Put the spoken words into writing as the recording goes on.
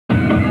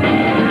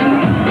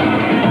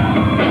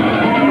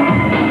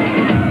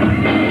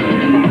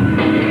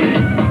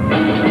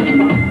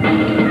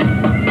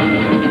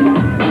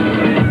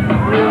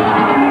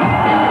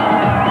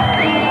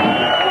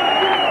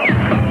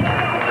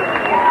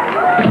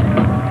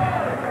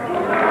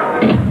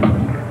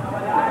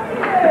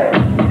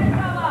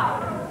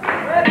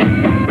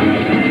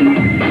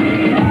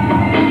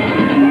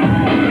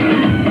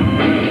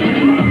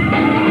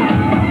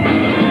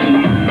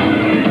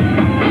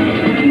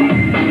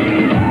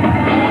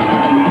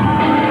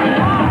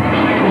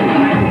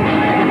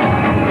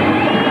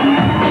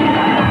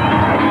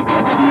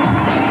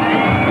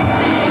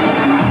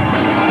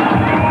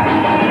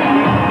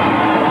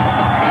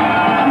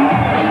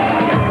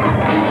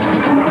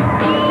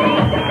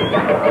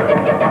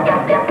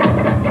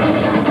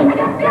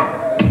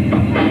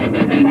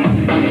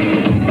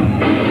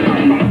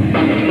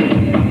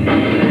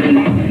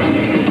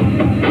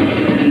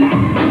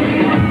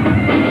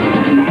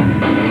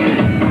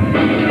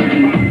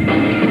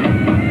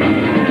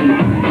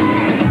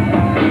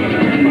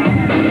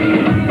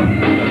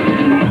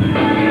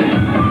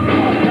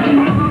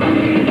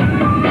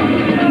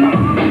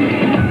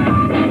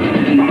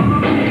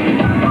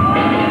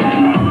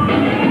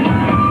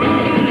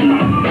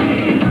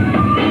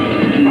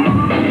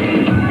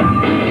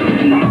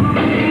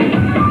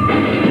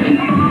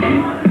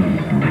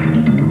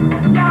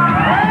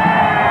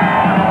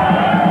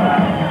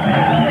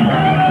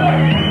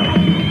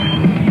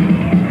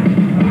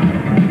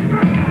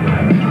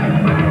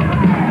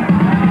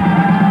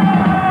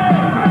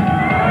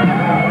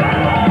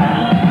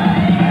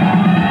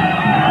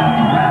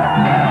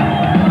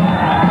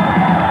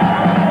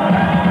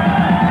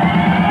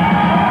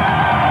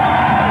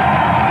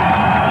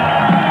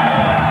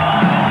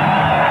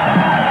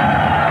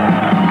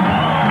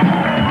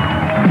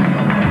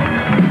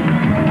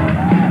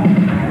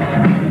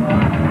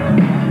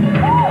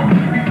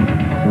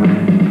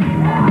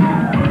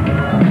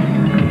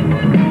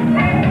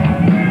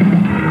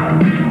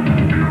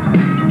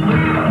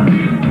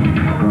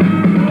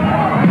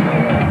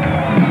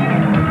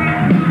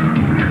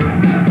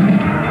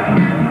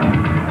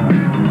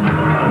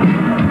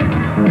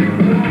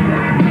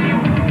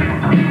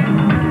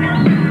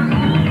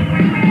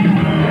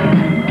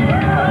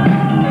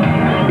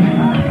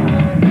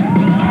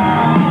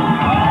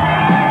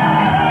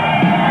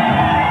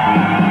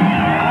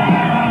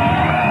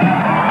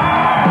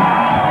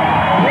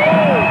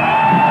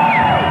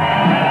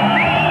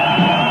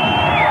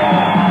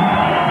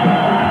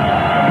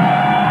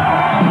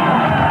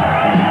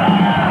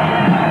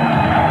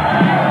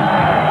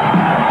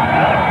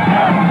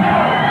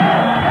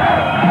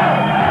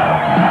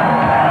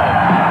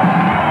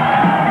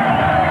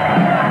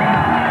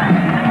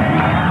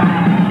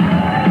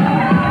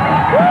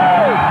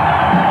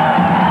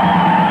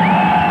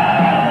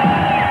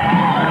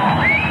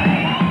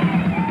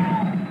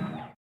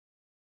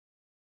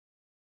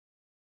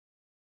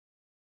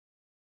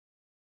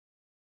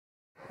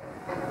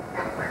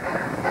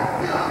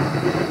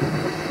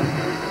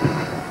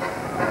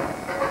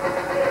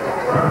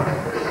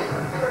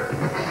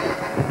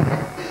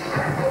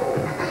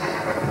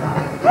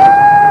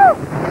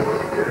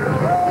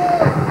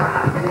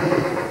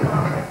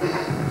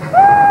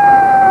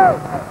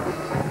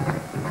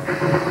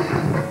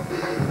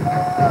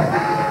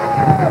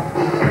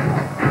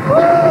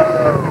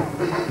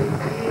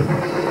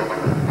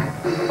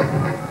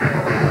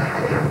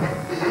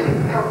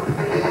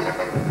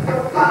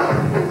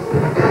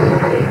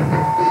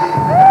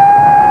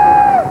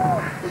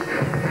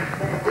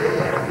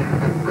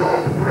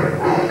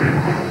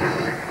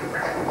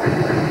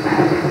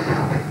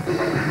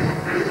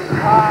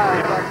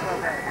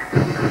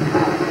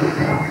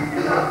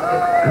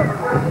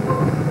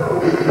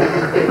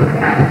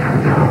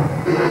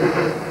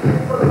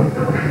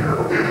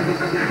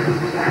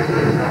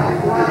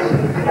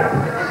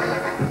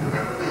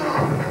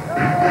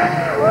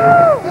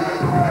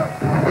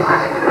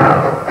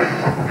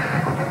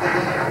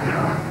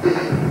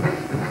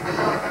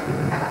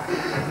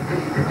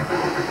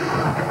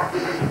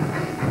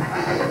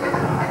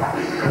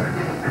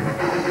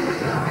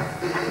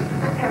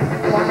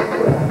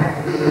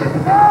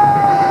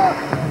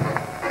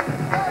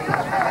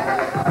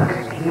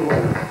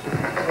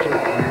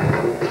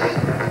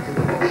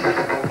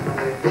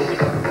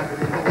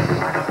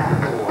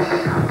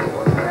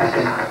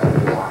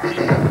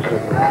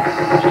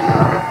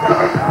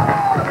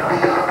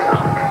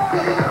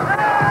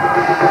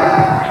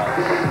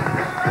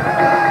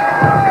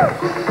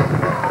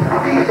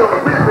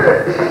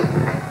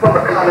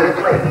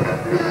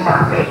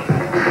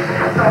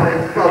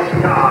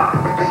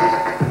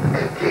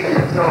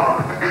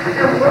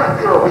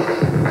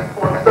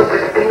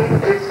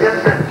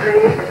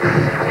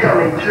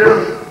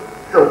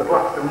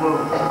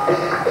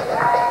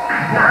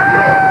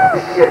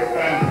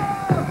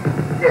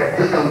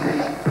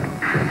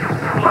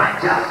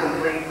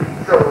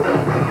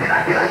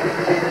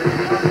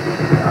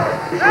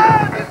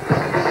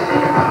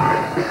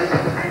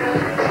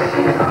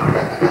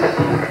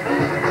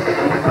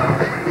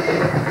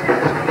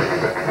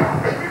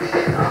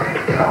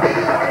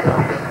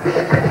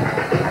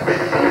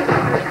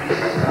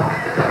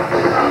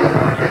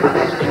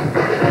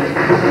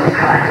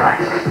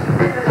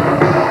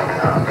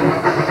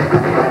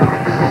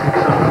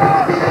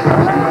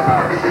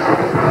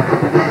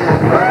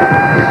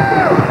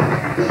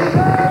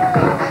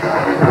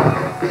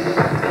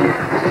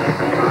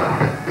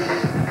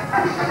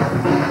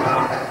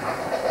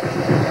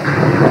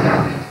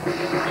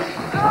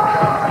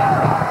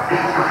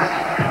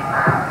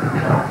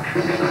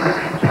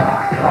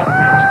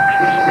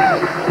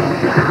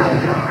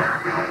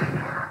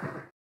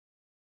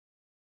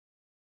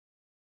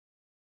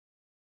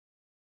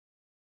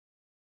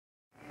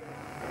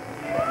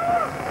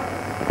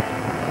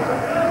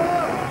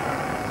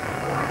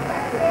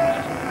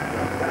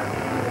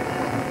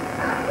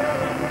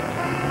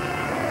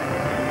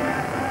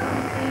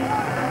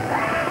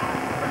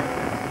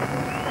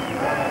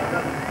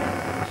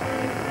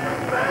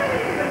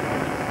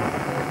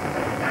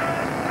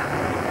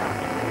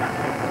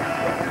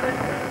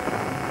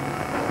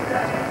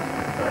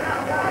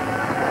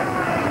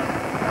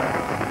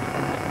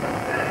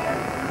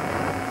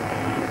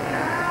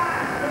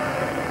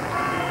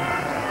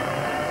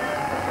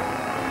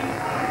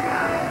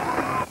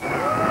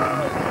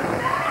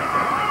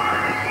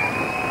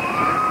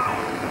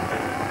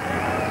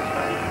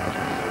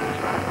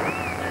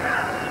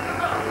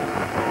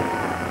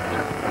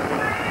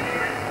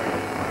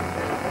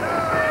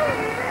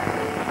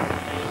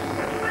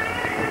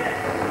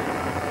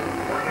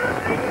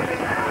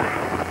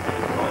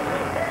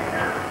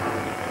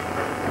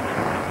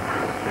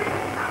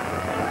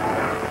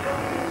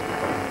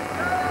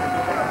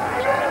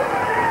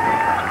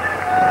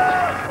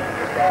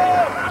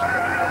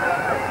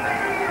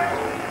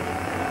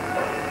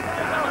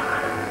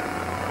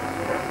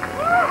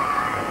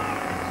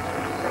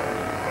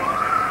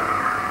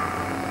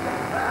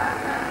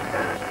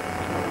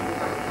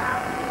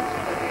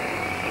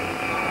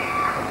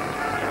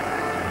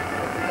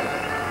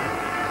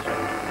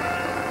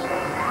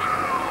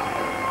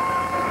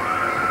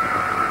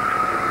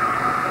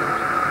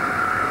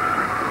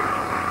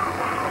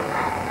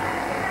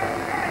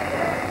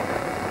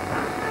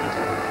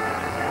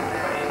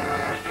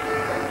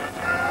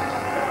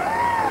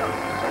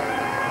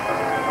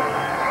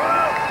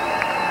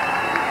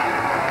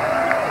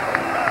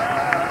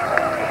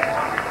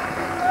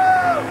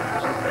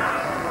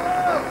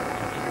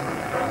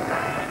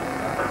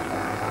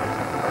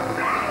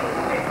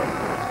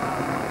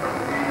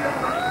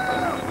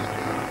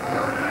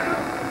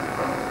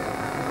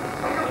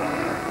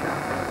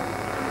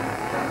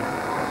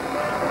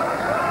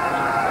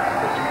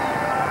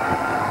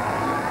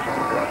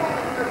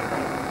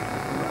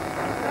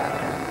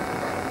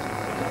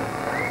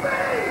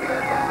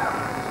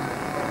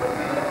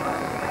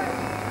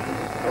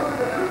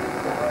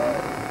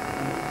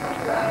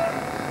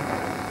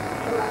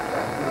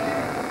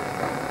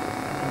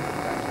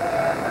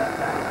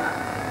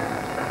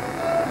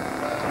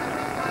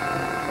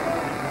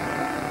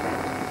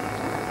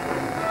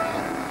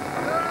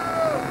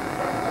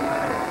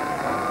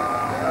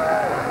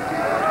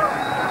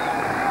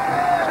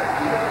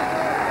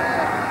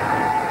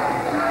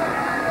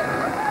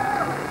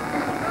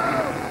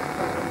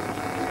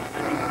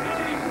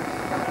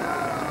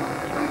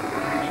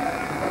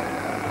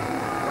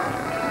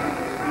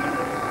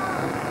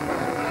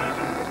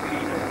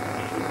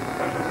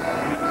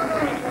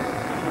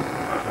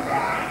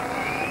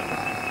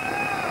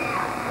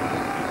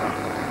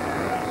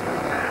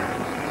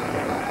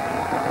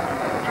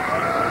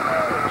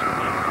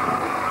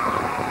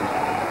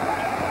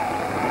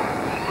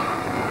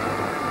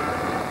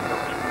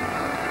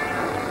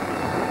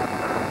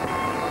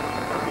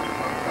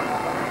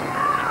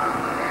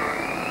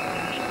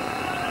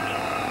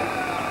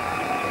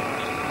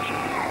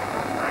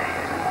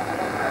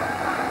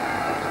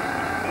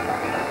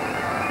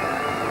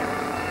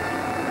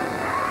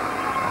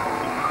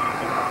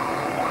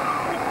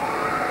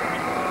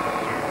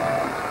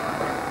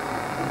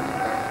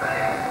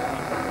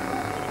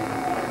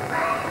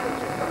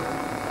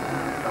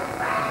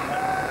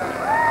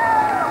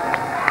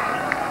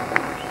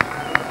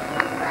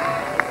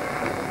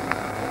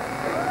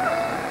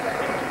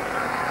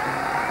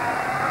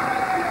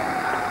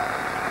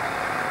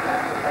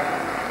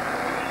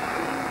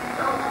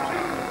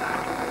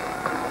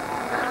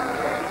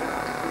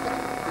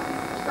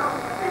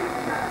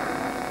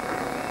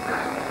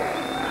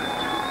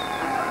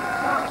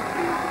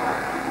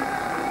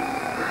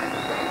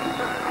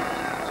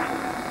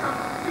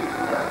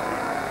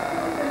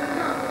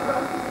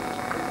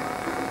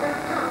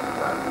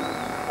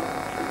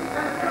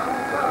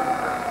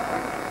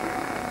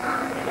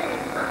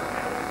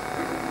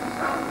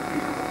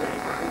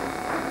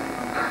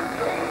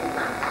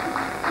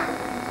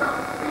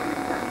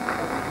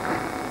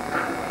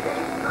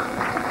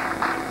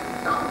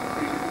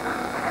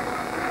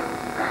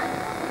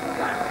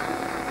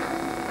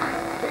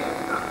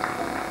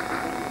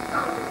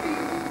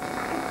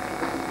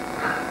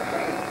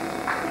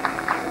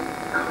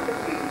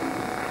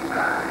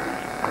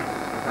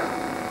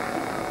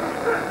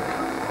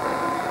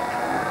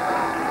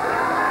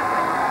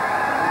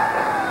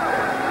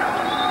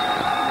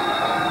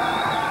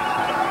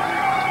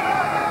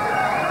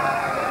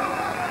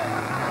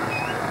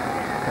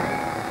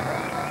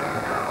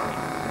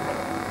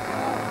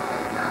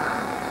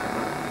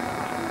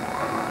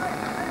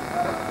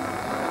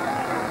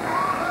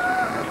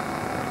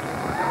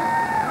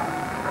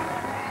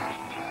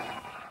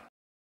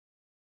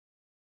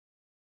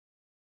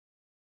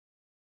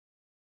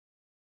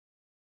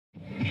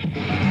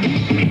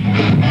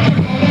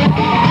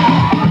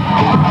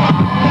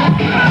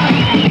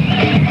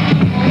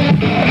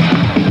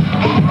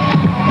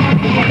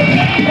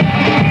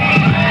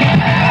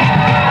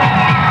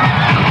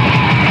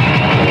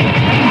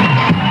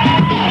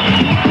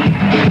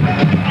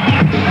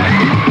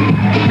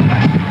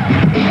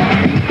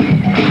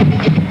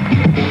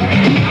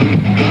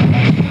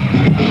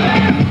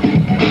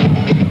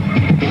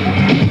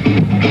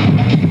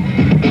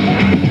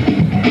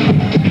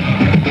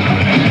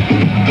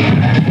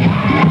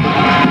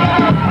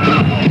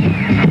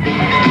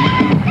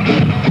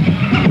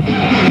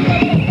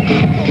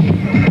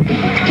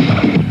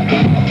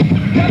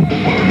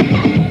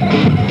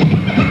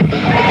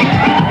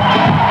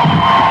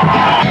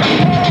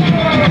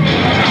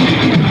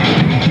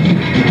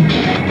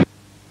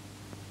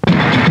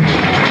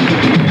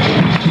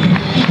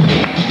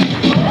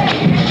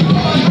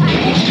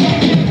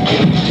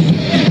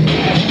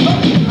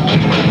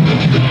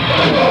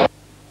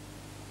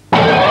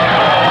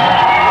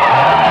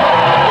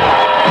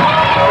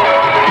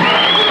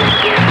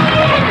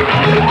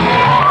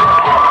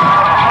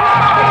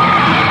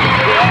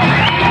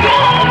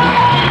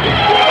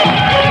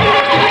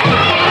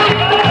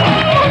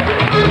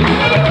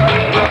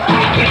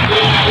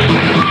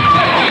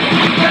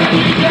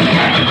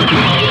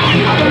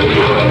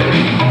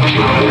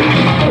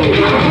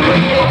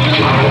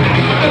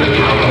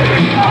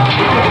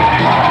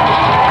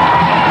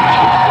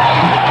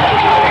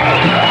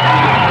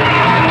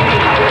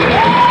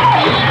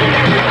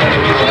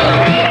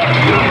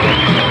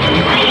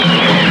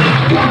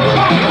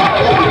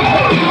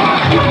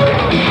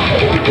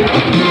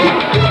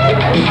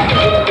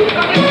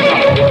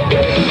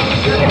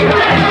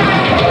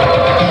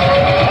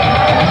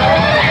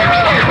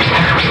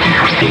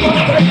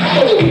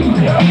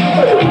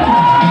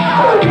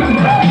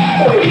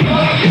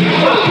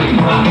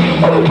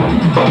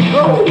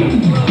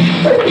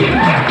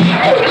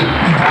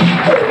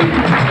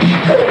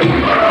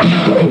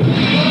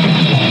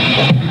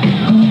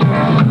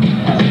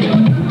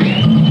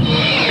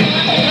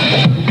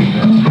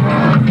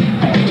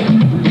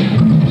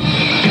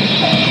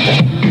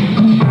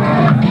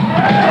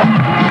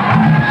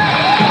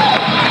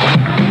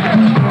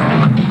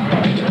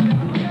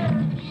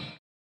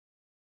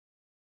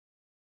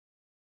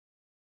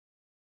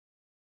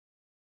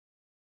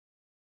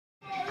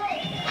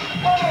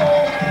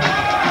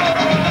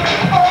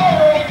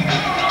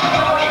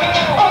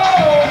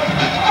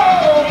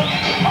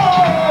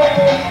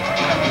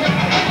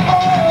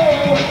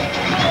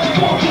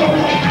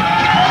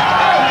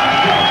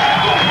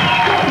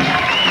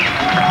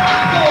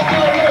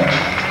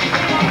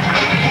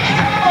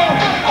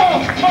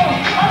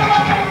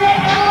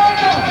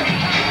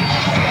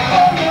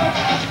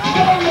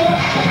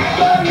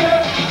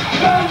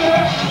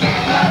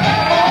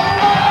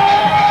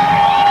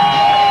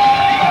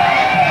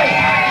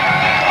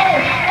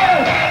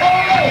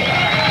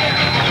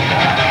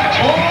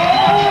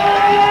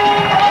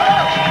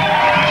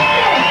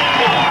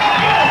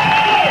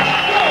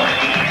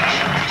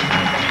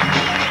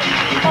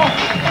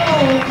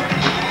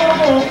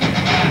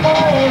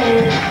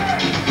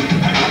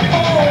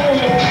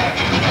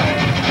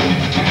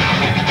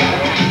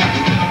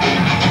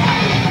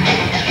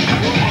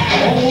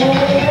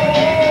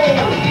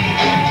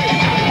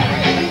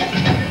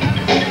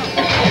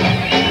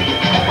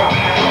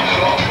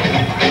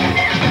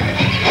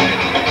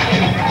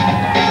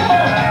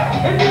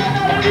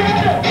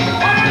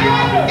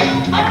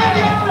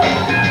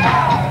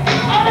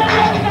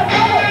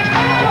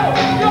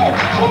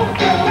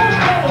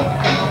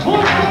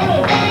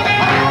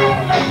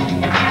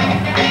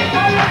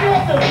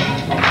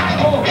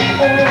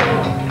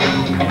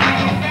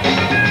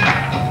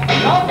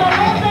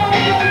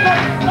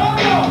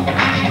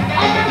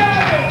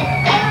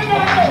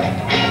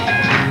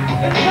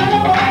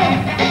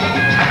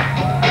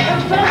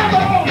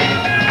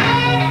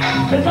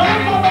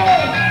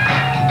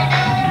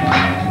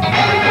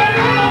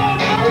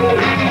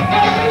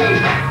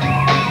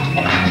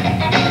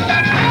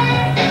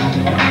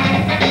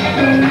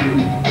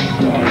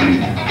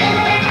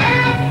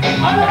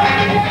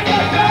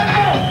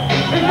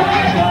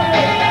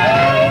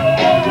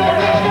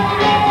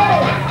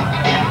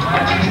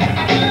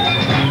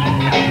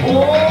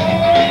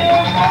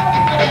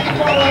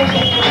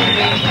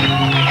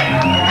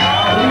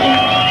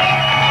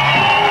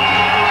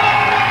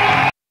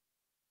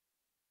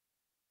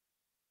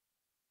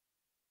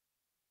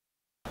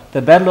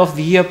The Battle of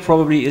the Year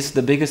probably is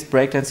the biggest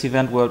breakdance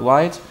event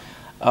worldwide.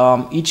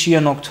 Each year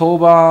in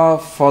October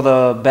for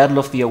the Battle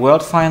of the Year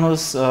World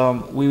Finals,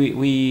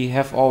 we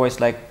have always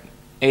like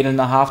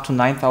 8,500 to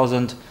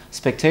 9,000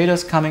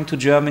 spectators coming to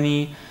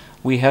Germany.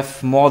 We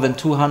have more than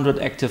 200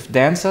 active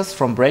dancers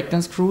from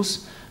breakdance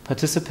crews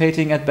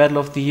participating at Battle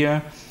of the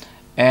Year.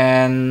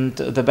 And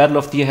the Battle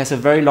of the Year has a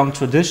very long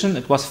tradition.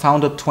 It was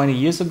founded 20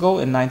 years ago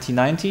in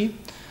 1990,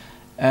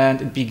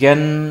 and it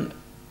began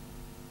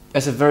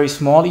as a very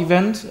small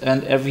event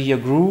and every year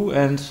grew,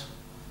 and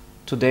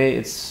today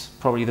it's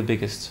probably the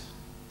biggest.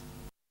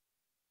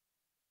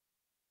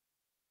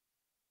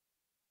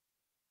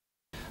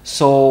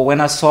 So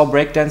when I saw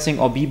breakdancing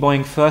or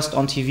b-boying first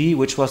on TV,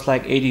 which was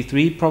like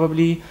 83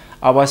 probably,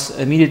 I was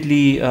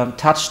immediately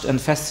touched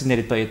and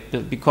fascinated by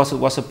it because it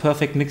was a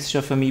perfect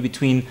mixture for me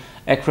between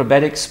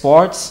acrobatic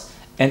sports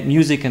and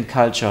music and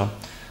culture.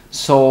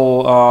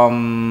 So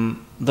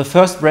the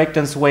first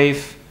breakdance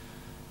wave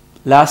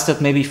lasted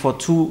maybe for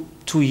two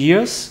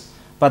years,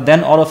 but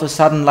then all of a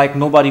sudden like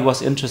nobody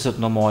was interested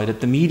no more.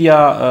 That the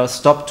media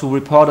stopped to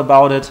report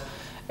about it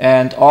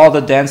and all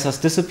the dancers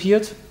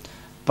disappeared.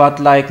 But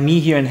like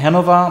me here in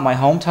Hanover, my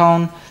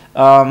hometown,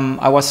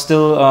 I was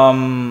still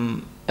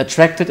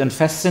attracted and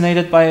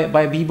fascinated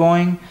by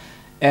b-boying,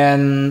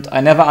 and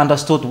I never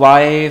understood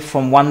why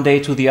from one day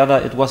to the other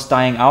it was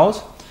dying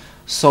out.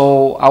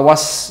 So I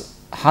was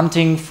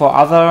hunting for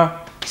other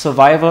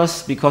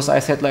survivors because I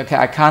said like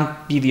I can't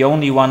be the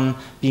only one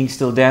being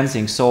still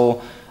dancing.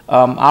 So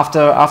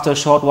after a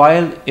short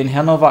while in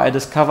Hanover, I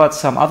discovered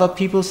some other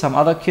people, some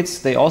other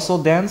kids, they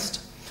also danced.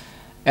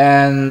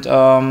 And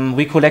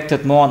we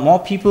collected more and more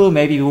people.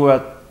 Maybe we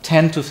were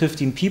 10 to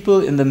 15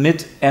 people in the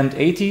mid and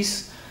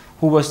 80s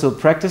who were still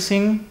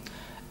practicing.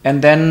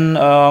 And then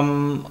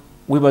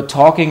we were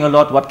talking a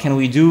lot, what can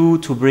we do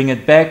to bring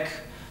it back,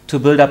 to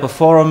build up a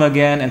forum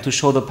again and to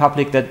show the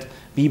public that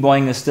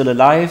b-boying is still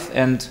alive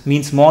and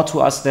means more to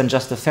us than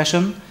just a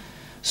fashion.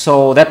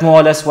 So that more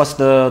or less was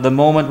the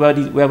moment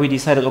where we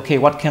decided, okay,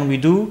 what can we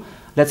do?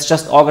 Let's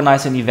just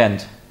organize an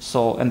event.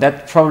 So, and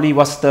that probably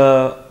was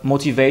the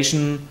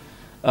motivation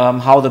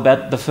how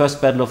the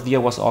first Battle of the Year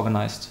was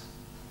organized.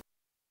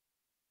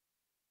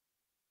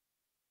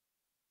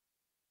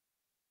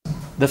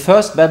 The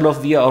first Battle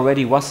of the Year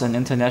already was an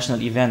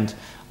international event.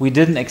 We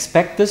didn't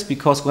expect this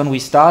because when we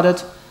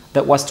started,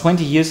 that was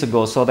 20 years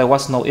ago, so there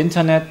was no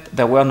internet,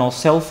 there were no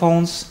cell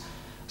phones,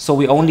 so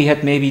we only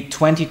had maybe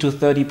 20 to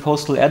 30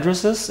 postal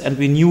addresses, and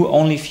we knew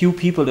only few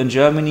people in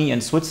Germany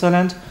and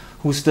Switzerland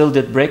who still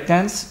did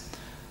breakdance.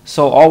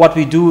 So all what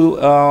we do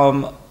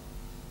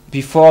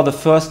before the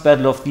first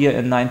Battle of the Year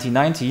in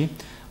 1990,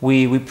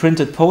 we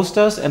printed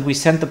posters and we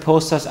sent the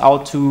posters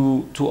out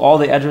to all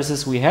the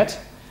addresses we had.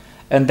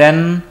 And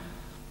then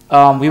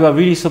we were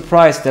really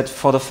surprised that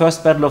for the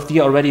first Battle of the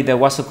Year already there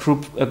was a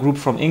group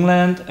from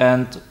England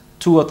and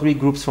 2 or 3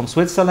 groups from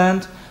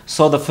Switzerland.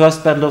 So the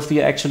first Battle of the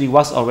Year actually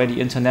was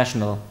already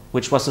international,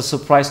 which was a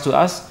surprise to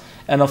us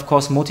and of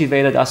course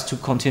motivated us to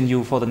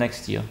continue for the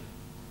next year.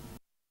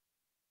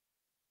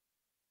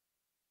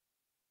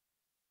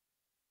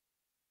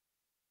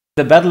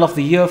 The Battle of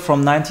the Year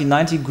from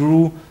 1990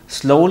 grew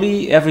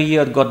slowly. Every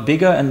year it got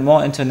bigger and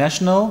more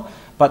international.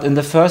 But in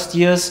the first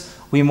years,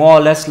 we more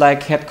or less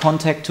like had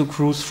contact to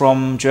crews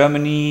from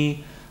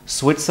Germany,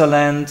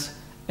 Switzerland,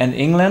 and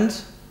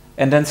England.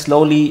 And then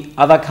slowly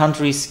other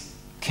countries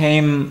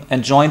came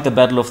and joined the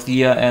Battle of the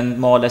Year and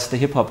more or less the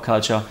hip hop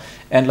culture.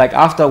 And like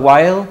after a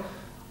while,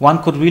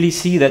 one could really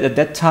see that at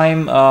that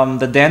time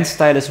the dance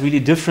style is really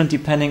different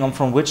depending on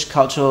from which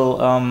cultural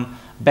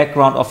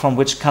background or from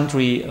which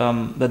country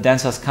the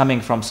dancers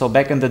coming from. So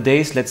back in the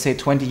days, let's say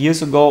 20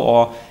 years ago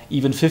or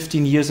even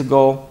 15 years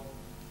ago,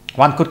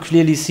 one could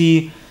clearly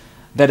see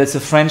that it's a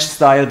French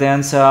style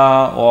dancer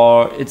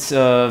or it's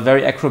a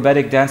very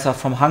acrobatic dancer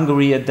from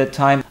Hungary at that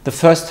time. The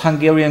first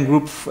Hungarian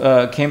group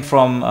came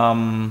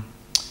from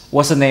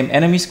was named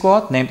Enemy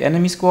Squad,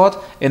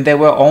 and they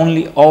were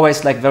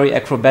always like very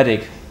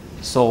acrobatic.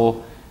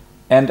 So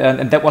and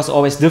that was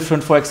always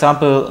different, for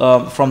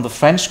example, from the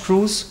French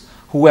crews,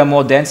 who were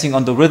more dancing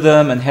on the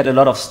rhythm and had a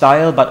lot of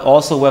style, but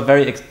also were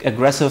very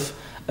aggressive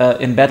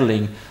in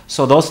battling.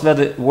 So those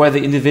were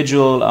the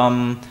individual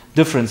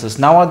differences.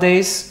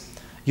 Nowadays,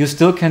 you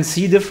still can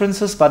see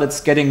differences, but it's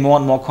getting more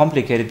and more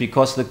complicated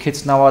because the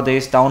kids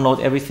nowadays download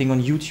everything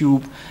on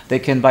YouTube. They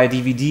can buy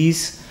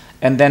DVDs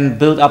and then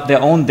build up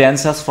their own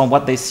dancers from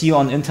what they see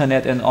on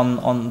internet and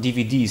on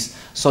DVDs.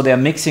 So they're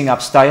mixing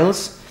up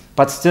styles.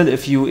 But still,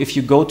 if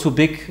you go to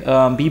big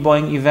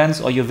b-boying events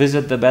or you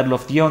visit the Battle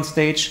of the Year on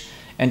stage,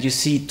 and you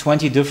see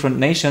 20 different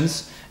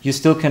nations, you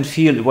still can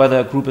feel whether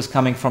a group is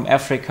coming from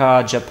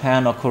Africa,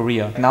 Japan or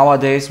Korea.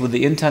 Nowadays with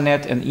the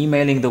internet and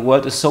emailing, the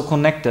world is so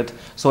connected,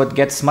 so it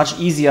gets much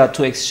easier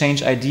to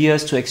exchange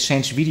ideas, to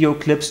exchange video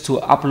clips, to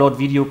upload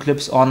video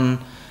clips on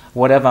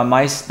whatever,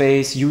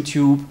 MySpace,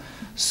 YouTube.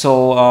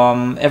 So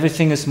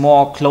everything is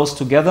more close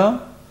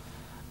together.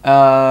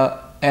 Of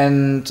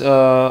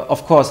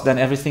course then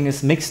everything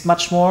is mixed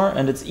much more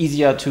and it's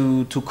easier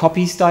to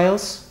copy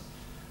styles.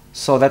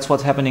 So that's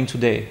what's happening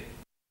today.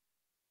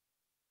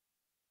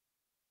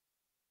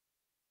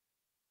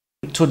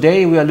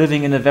 Today we are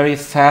living in a very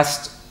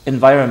fast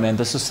environment.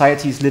 The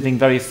society is living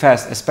very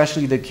fast,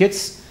 especially the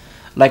kids.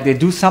 Like they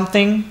do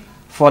something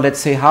for, let's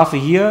say, half a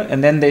year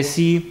and then they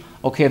see,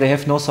 okay, they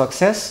have no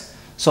success,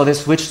 so they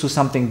switch to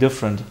something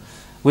different,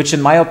 which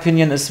in my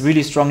opinion is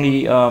really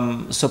strongly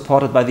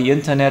supported by the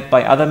internet,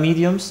 by other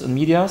mediums and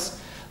medias.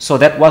 So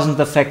that wasn't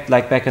the fact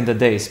like back in the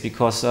days,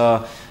 because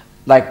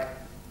like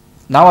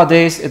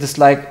nowadays it is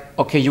like,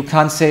 okay, you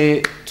can't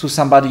say to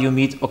somebody you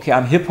meet, okay,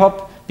 I'm hip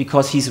hop,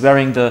 because he's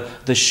wearing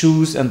the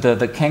shoes and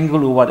the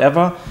Kangol or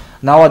whatever.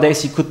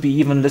 Nowadays, you could be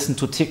even listen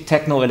to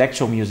techno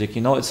electro music,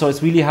 you know. So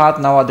it's really hard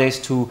nowadays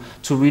to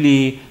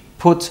really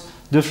put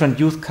different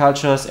youth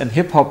cultures and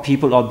hip hop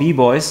people or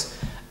b-boys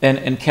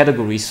in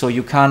categories. So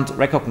you can't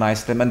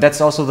recognize them, and that's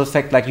also the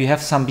fact. Like you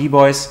have some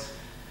b-boys,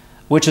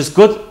 which is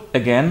good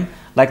again.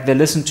 Like they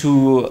listen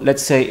to,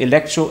 let's say,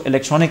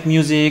 electronic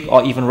music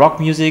or even rock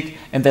music,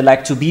 and they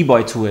like to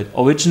b-boy to it.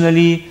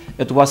 Originally,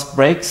 it was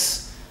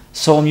breaks,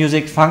 soul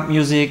music, funk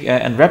music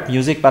and rap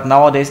music, but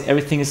nowadays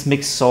everything is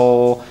mixed,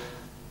 so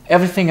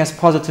everything has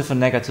positive and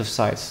negative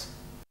sides.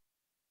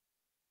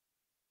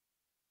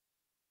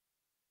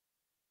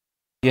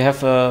 You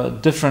have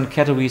different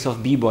categories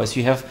of b-boys.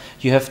 You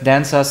have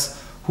dancers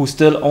who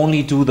still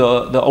only do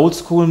the old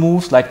school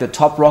moves, like the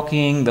top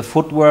rocking, the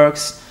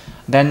footworks.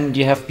 Then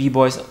you have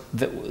b-boys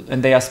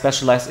and they are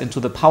specialized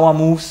into the power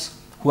moves,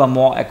 who are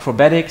more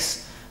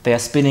acrobatics. They are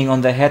spinning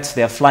on their heads,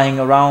 they are flying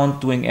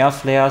around, doing air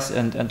flares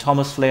and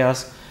Thomas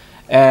flares.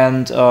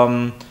 And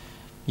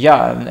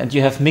yeah, and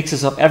you have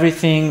mixes of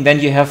everything.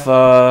 Then you have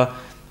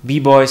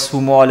b-boys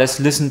who more or less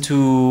listen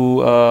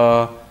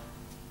to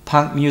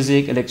punk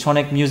music,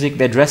 electronic music.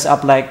 They dress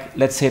up like,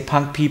 let's say,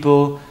 punk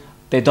people.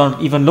 They don't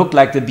even look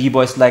like the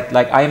b-boys like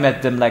I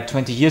met them like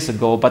 20 years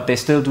ago, but they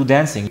still do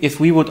dancing. If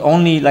we would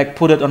only like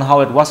put it on how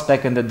it was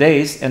back in the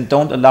days and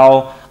don't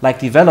allow like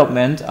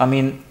development, I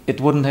mean,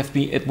 it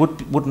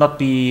would not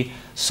be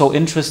so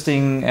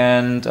interesting,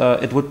 and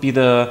it would be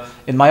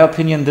in my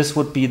opinion, this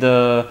would be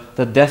the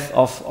death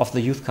of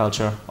the youth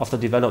culture, of the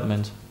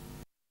development.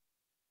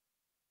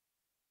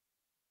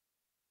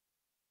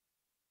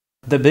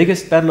 The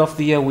biggest Battle of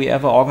the Year we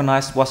ever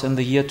organized was in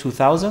the year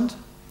 2000.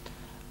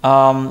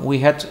 we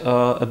had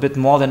a bit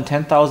more than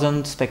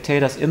 10,000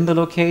 spectators in the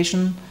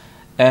location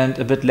and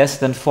a bit less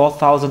than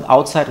 4,000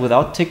 outside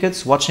without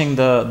tickets, watching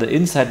the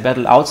inside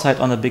battle outside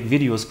on a big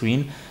video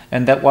screen.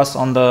 And that was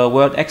on the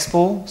World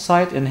Expo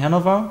site in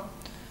Hanover.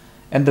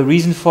 And the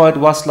reason for it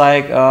was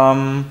like,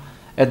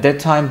 at that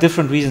time,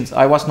 different reasons.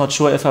 I was not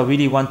sure if I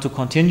really want to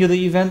continue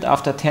the event.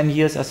 After 10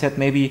 years, I said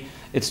maybe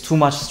it's too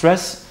much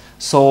stress,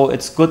 so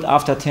it's good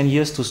after 10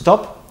 years to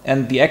stop.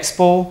 And the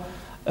Expo,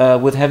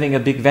 with having a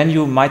big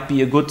venue, might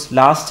be a good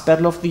last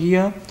battle of the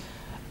year.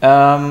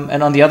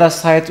 And on the other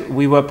side,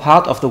 we were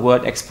part of the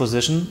World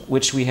Exposition,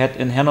 which we had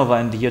in Hanover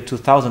in the year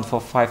 2000 for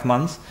 5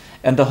 months.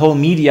 And the whole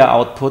media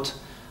output,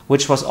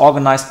 which was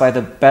organized by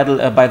the battle,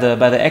 by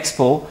the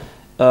Expo,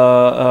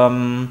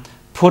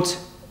 put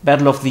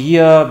Battle of the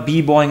Year,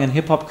 b-boying and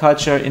hip-hop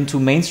culture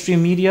into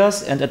mainstream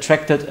medias and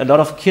attracted a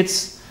lot of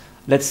kids,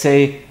 let's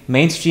say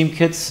mainstream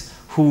kids,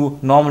 who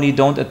normally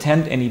don't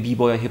attend any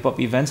b-boy or hip-hop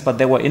events, but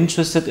they were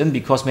interested in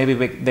because maybe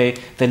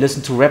they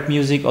listened to rap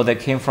music or they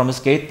came from a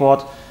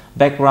skateboard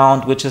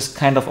background, which is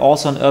kind of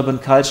also an urban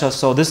culture.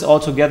 So this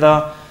all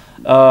together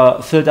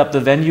filled up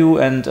the venue,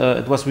 and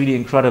it was really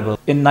incredible.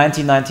 In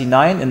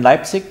 1999 in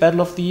Leipzig,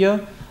 Battle of the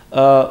Year,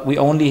 we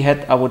only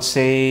had, I would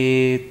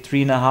say,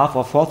 3,500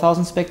 or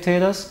 4,000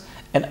 spectators.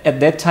 And at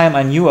that time,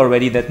 I knew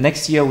already that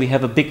next year we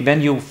have a big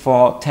venue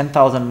for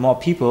 10,000 more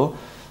people.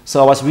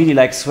 So I was really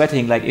like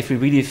sweating, like if we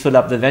really fill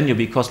up the venue,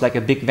 because like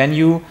a big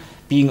venue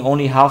being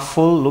only half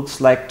full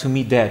looks like to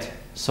me dead.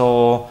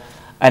 So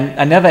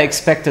I never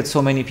expected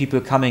so many people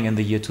coming in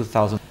the year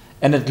 2000.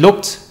 And it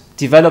looked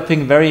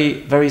developing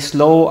very, very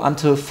slow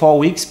until 4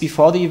 weeks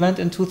before the event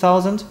in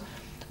 2000.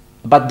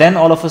 But then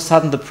all of a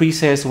sudden the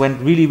pre-sales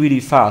went really, really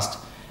fast.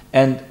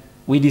 And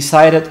we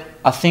decided,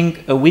 I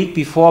think a week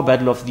before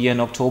Battle of the Year in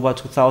October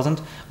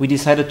 2000, we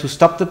decided to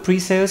stop the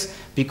pre-sales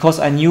because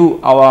I knew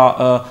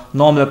our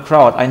normal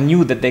crowd. I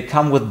knew that they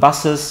come with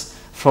buses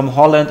from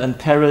Holland and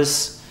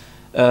Paris,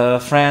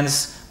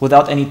 France,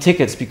 without any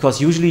tickets,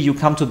 because usually you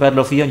come to Battle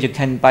of the Year and you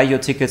can buy your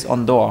tickets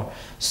on door.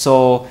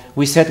 So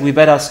we said we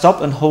better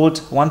stop and hold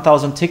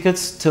 1,000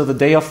 tickets till the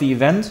day of the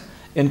event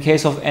in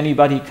case of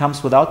anybody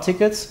comes without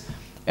tickets.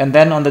 And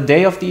then on the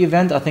day of the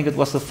event, I think it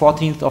was the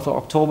 14th of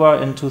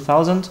October in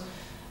 2000,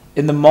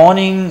 in the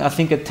morning, I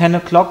think at 10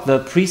 o'clock, the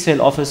pre-sale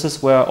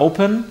offices were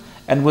open,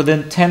 and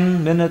within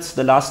 10 minutes,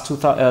 the last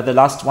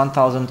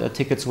 1,000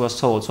 tickets were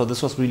sold. So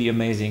this was really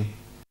amazing.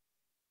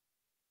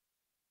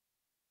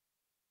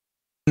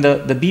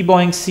 The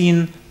b-boying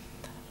scene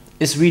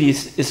is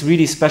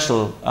really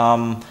special.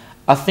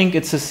 I think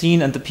it's a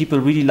scene, and the people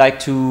really like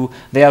to.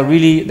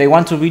 They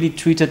want to really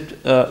treat it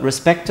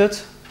respected,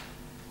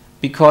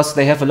 because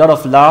they have a lot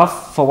of love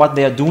for what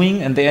they are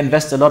doing, and they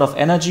invest a lot of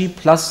energy.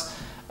 Plus,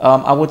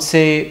 I would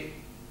say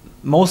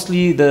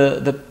mostly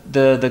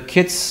the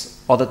kids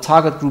or the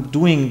target group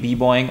doing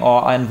b-boying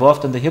or are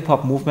involved in the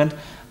hip-hop movement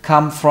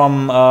come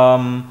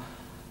from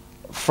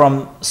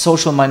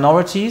social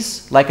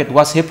minorities, like it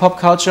was hip-hop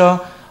culture,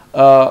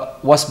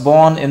 was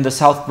born in the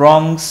South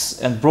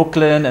Bronx and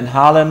Brooklyn and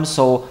Harlem,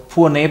 so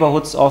poor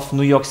neighborhoods of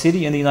New York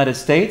City in the United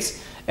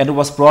States, and it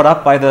was brought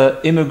up by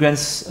the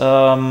immigrants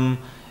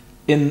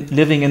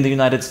living in the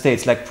United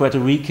States, like Puerto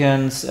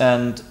Ricans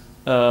and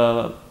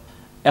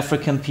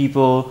African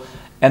people.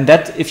 And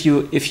that if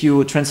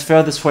you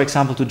transfer this, for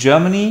example, to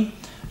Germany,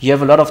 you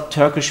have a lot of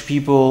Turkish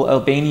people,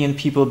 Albanian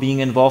people being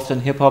involved in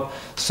hip-hop.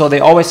 So they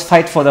always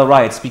fight for their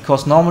rights,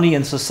 because normally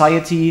in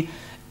society,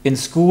 in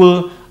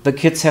school, the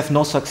kids have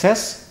no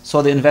success.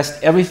 So they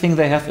invest everything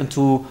they have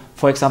into,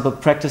 for example,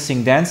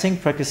 practicing dancing,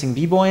 practicing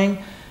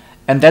b-boying.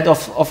 And that,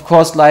 of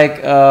course,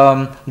 like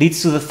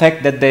leads to the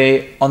fact that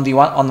they,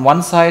 on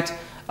one side,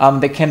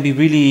 they can be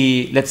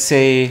really, let's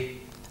say,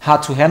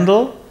 hard to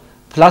handle.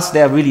 Plus,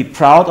 they are really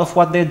proud of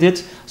what they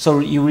did, so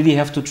you really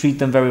have to treat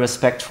them very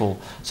respectful.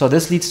 So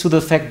this leads to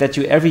the fact that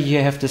you every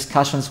year have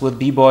discussions with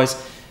b-boys,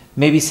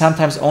 maybe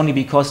sometimes only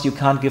because you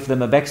can't give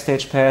them a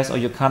backstage pass or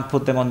you can't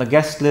put them on the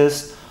guest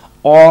list.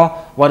 Or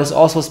what is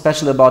also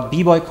special about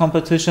b-boy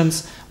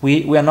competitions,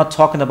 we are not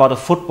talking about a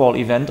football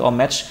event or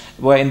match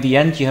where in the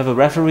end you have a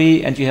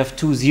referee and you have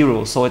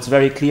 2-0. So it's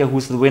very clear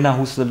who's the winner,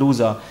 who's the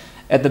loser.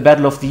 At the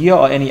Battle of the Year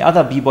or any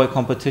other b-boy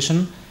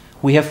competition,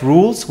 we have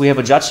rules, we have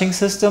a judging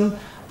system,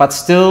 but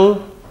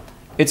still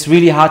it's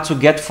really hard to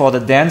get for the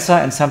dancer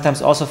and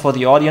sometimes also for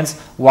the audience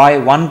why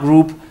one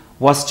group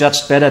was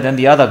judged better than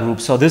the other group.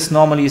 So this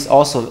normally is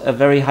also a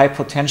very high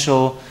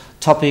potential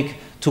topic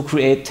to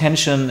create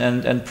tension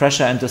and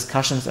pressure and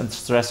discussions and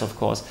stress, of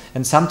course.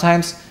 And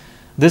sometimes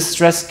this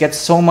stress gets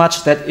so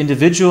much that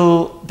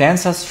individual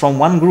dancers from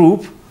one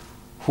group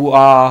who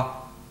are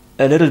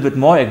a little bit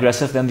more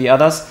aggressive than the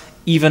others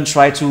even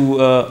try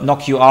to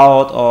knock you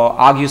out or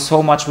argue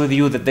so much with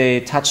you that they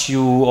touch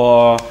you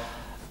or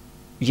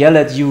yell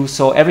at you.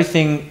 So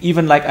everything,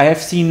 even like I have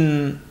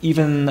seen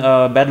even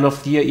Battle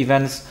of the Year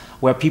events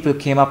where people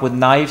came up with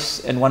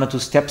knives and wanted to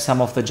stab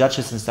some of the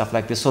judges and stuff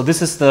like this. So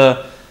this is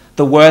the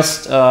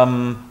worst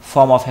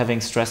form of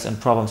having stress and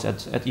problems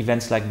at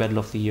events like Battle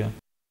of the Year.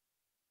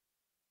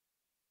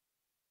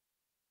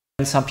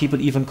 Some people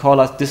even call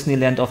us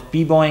Disneyland of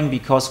b-boying,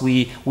 because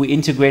we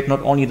integrate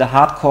not only the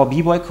hardcore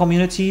b-boy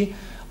community,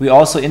 we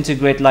also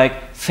integrate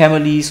like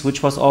families,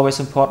 which was always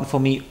important for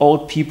me,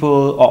 old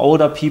people or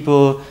older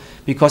people,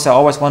 because I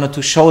always wanted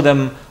to show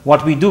them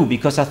what we do,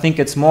 because I think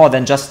it's more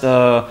than just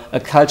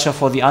a culture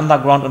for the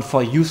underground and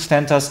for youth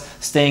centers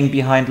staying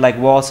behind like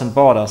walls and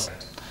borders.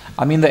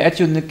 I mean, the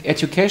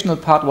educational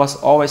part was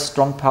always a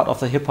strong part of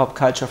the hip-hop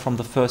culture from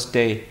the first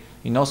day.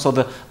 You know, so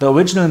the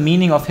original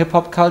meaning of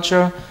hip-hop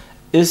culture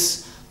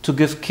is to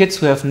give kids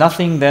who have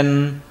nothing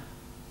than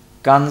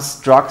guns,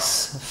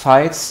 drugs,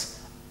 fights,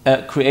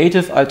 a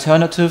creative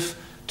alternative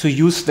to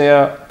use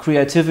their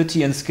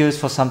creativity and skills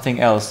for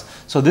something else.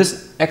 So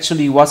this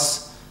actually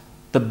was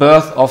the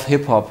birth of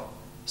hip-hop.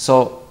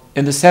 So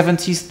in the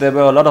 70s there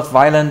were a lot of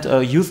violent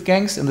youth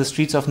gangs in the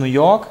streets of New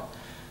York.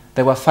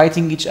 They were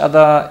fighting each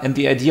other, and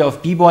the idea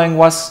of b-boying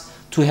was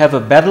to have a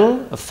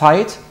battle, a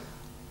fight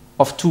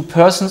of two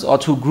persons or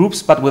two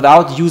groups, but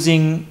without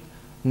using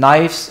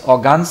knives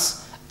or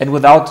guns and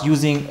without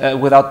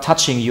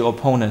touching your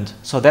opponent.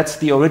 So that's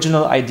the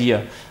original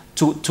idea,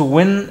 to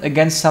win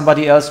against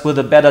somebody else with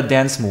a better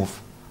dance move.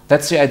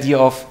 That's the idea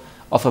of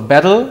a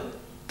battle.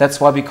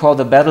 That's why we call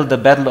the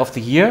battle of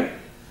the year.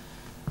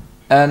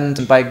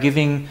 And by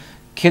giving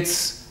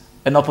kids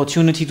an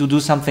opportunity to do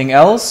something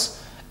else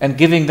and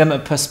giving them a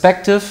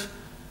perspective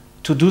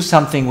to do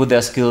something with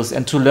their skills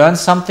and to learn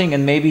something,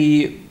 and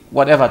maybe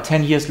whatever,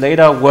 10 years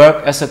later,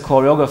 work as a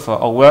choreographer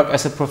or work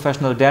as a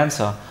professional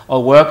dancer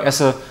or work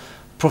as a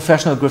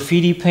professional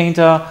graffiti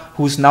painter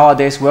who's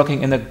nowadays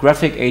working in a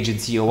graphic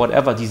agency or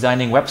whatever,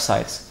 designing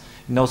websites.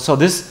 You know, so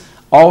this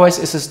always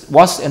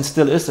was and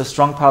still is a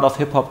strong part of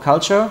hip-hop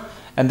culture,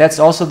 and that's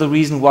also the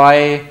reason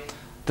why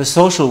the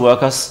social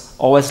workers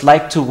always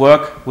like to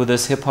work with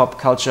this hip-hop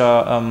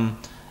culture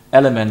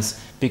elements,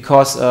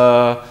 because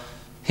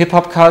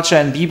hip-hop culture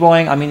and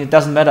b-boying, I mean, it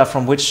doesn't matter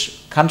from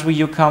which country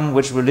you come,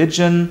 which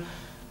religion,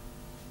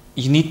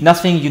 you need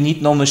nothing, you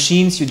need no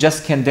machines, you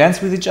just can dance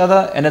with each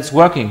other and it's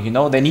working, you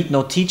know. They need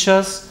no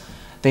teachers,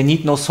 they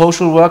need no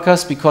social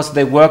workers, because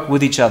they work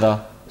with each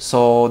other.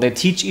 So they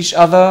teach each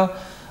other,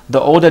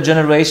 the older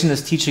generation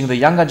is teaching the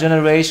younger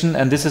generation,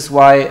 and this is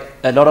why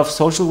a lot of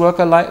social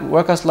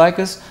workers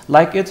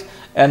like it.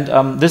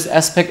 And this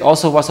aspect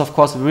also was, of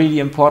course, really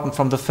important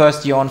from the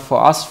first year on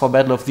for us, for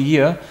Battle of the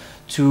Year,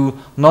 to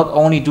not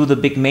only do the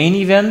big main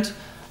event,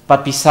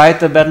 but beside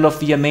the Battle of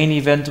the Year main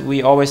event,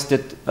 we always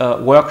did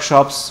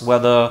workshops where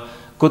the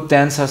good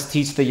dancers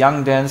teach the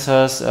young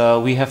dancers.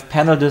 We have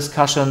panel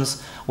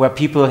discussions where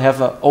people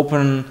have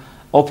open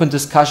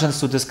discussions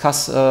to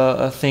discuss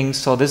things.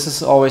 So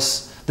this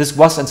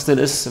was and still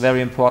is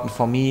very important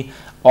for me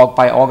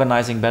by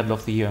organizing Battle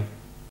of the Year.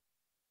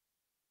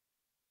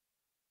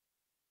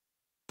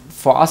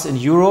 For us in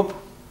Europe,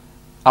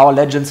 our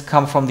legends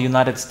come from the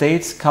United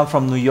States, come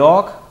from New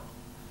York,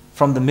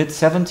 from the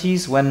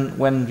mid-70s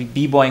when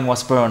b-boying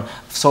was born.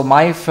 So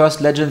my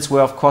first legends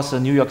were, of course, the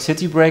New York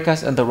City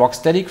Breakers and the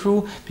Rocksteady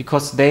crew,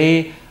 because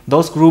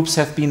those groups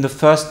have been the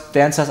first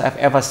dancers I've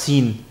ever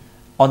seen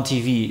on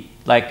TV,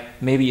 like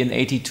maybe in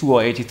 82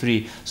 or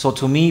 83. So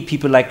to me,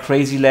 people like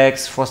Crazy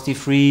Legs, Frosty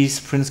Freeze,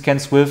 Prince Ken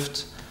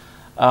Swift,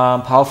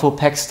 Powerful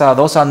Packstar,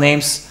 those are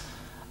names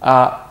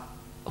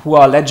who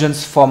are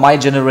legends for my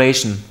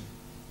generation.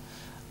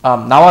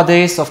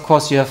 Nowadays, of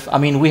course, we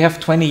have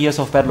 20 years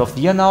of Battle of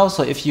the Year now,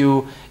 so if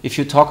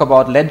you talk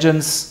about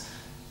legends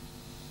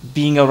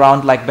being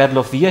around like Battle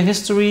of the Year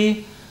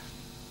history,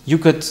 you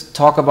could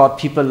talk about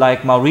people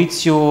like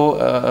Maurizio,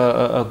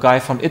 a guy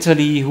from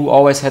Italy who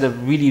always had a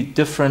really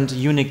different,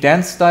 unique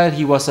dance style.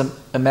 He was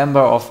a member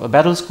of a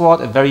Battle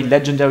Squad, a very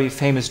legendary,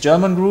 famous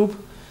German group.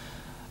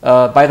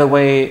 By the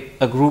way,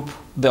 a group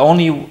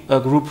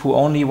who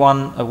only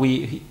won,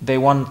 they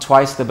won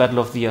twice the Battle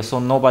of the Year, so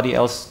nobody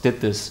else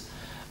did this.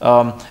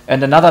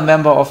 And another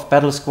member of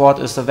Battle Squad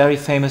is a very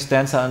famous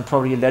dancer and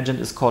probably a legend,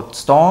 is called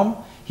Storm.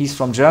 He's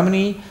from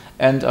Germany,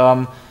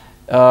 and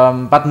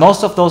but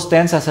most of those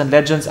dancers and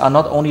legends are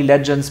not only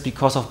legends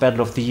because of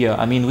Battle of the Year.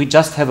 I mean, we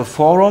just have a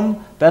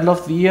forum, Battle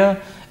of the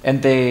Year,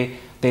 and they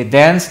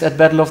danced at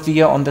Battle of the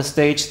Year on the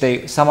stage.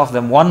 Some of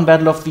them won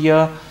Battle of the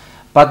Year,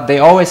 but they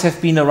always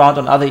have been around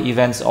on other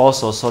events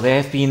also. So they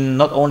have been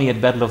not only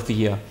at Battle of the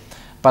Year.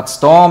 But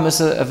Storm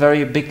is a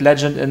very big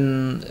legend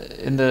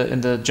in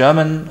the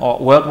German or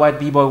worldwide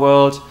b-boy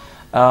world.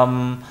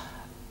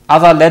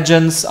 Other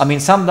legends, I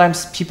mean,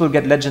 sometimes people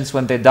get legends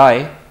when they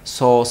die.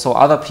 So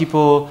other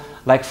people,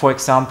 like for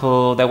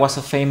example, there was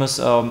a famous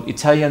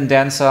Italian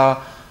dancer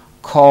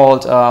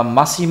called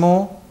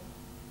Massimo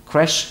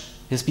Crash.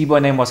 His b-boy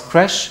name was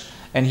Crash,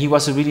 and he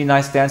was a really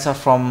nice dancer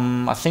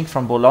from, I think,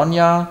 from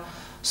Bologna.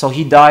 So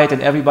he died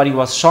and everybody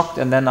was shocked,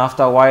 and then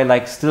after a while,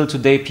 like still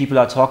today, people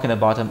are talking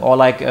about him. Or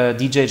like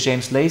DJ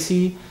James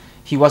Lacey,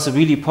 he was a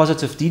really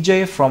positive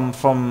DJ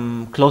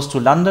from close to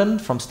London,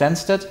 from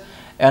Stansted,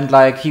 and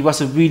like he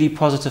was a really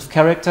positive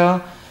character.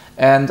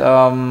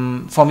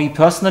 And for me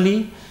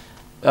personally,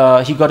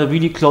 he got a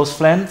really close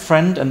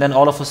friend, and then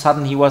all of a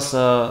sudden he was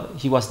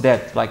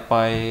dead, like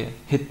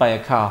hit by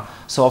a car.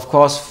 So of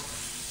course,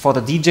 for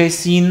the DJ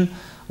scene,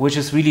 which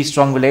is really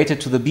strong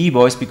related to the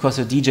B-boys because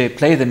the DJ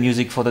play the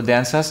music for the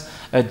dancers.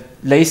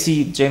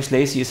 James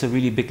Lacey is a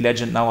really big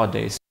legend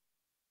nowadays.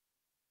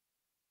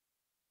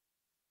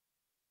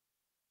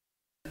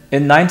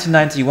 In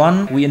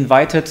 1991, we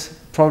invited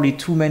probably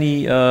too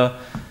many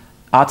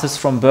artists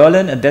from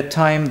Berlin. At that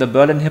time, the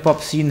Berlin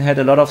hip-hop scene had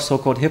a lot of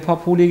so-called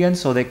hip-hop hooligans,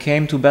 so they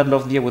came to Battle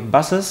of the Year with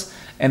buses,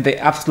 and they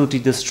absolutely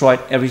destroyed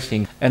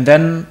everything. And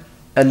then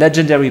a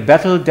legendary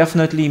battle,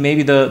 definitely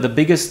maybe the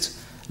biggest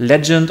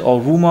legend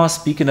or rumor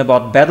speaking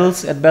about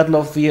battles at Battle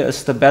of the Year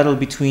is the battle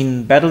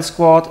between Battle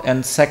Squad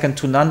and Second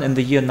to None in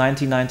the year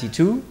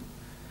 1992,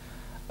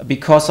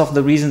 because of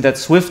the reason that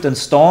Swift and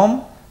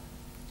Storm,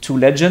 two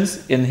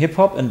legends in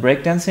hip-hop and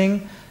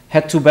breakdancing,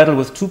 had to battle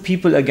with two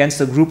people against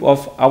a group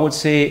of, I would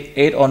say,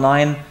 8 or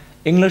 9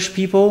 English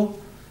people,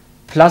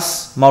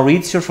 plus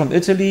Maurizio from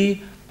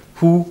Italy,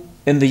 who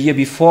in the year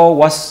before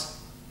was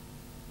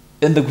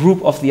in the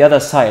group of the other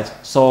side.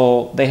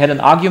 So they had an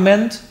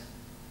argument,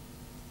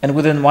 and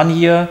within 1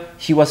 year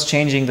he was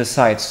changing the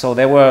sides. So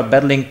they were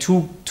battling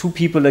two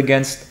people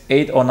against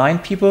 8 or 9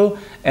 people,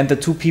 and the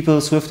 2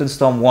 people, Swift and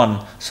Storm,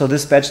 won. So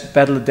this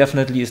battle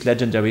definitely is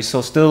legendary.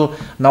 So still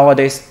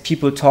nowadays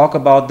people talk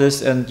about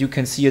this, and you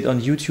can see it on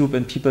YouTube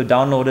and people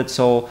download it.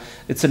 So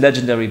it's a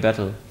legendary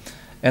battle.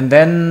 And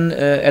then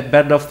at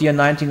Battle of the Year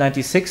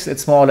 1996,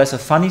 it's more or less a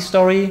funny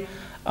story.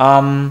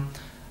 The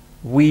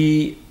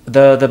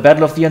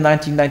Battle of the Year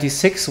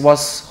 1996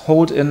 was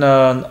held in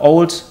an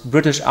old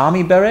British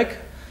Army barrack.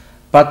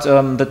 But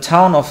the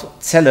town of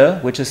Celle,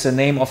 which is the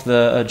name of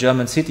the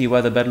German city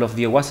where the Battle of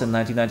the Year was in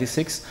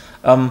 1996,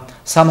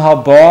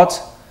 somehow bought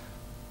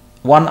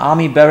one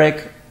army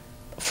barrack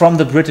from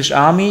the British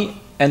Army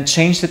and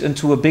changed it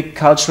into a big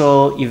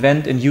cultural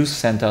event and youth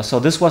center. So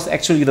this was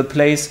actually the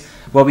place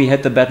where we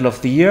had the Battle of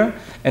the Year,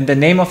 and the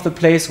name of the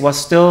place was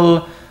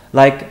still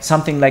like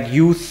something like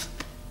Youth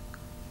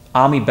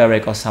Army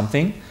Barrack or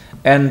something.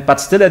 But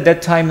still at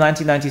that time,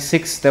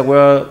 1996, there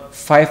were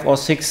 5 or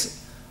 6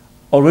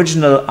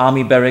 original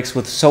army barracks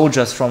with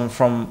soldiers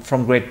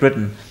from Great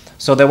Britain.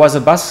 So there was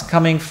a bus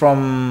coming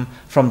from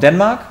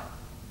Denmark,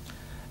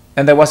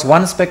 and there was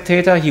one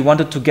spectator. He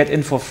wanted to get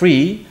in for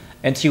free,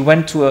 and he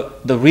went to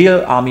the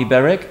real army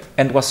barrack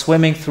and was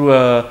swimming through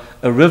a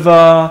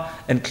river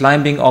and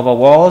climbing over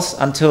walls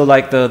until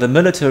like the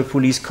military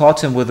police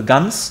caught him with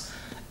guns,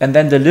 and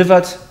then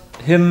delivered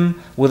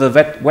him with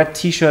a wet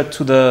t-shirt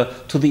to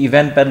the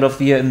event Battle of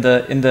the Year in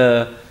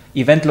the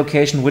event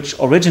location, which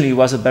originally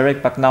was a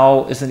barrack but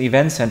now is an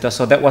event center.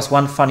 So that was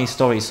one funny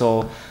story.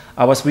 So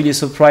I was really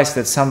surprised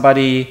that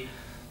somebody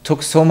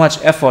took so much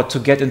effort to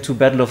get into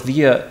Battle of the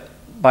Year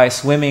by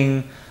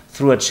swimming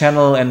through a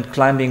channel and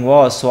climbing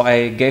walls. So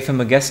I gave him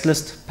a guest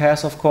list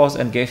pass, of course,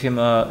 and gave him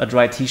a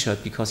dry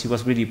t-shirt because he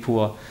was really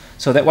poor.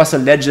 So that was a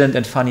legend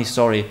and funny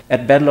story.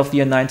 At Battle of the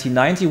Year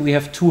 1990, we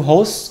have 2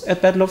 hosts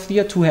at Battle of the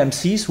Year, 2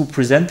 MCs who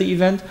present the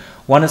event.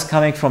 One is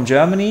coming from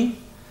Germany.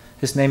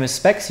 His name is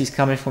Specs, he's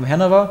coming from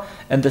Hanover.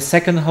 And the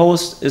second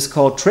host is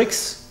called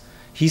Trix.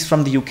 He's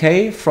from the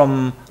UK,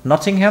 from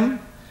Nottingham.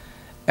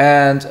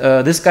 And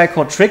this guy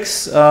called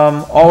Trix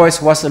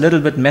always was a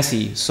little bit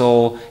messy.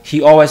 So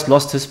he always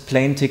lost his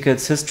plane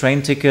tickets, his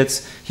train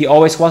tickets. He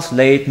always was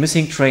late,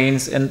 missing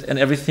trains and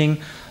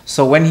everything.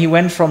 So when he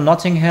went from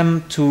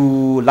Nottingham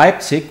to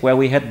Leipzig, where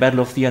we had Battle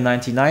of the Year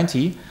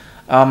 1990,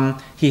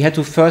 he had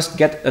to first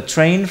get a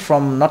train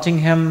from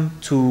Nottingham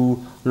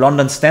to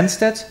London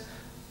Stansted,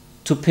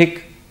 to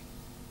pick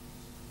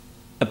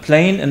a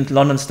plane in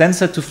London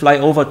Stansted to fly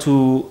over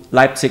to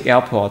Leipzig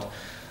airport.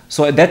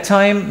 So at that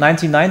time,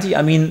 1990,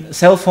 I mean,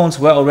 cell phones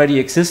were already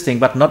existing,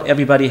 but not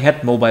everybody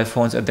had mobile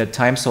phones at that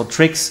time. So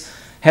Trix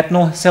had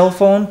no cell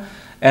phone,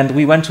 and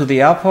we went to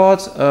the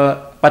airport,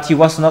 but he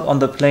was not on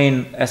the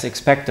plane as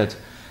expected.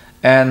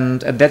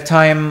 And at that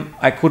time,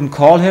 I couldn't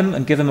call him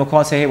and give him a call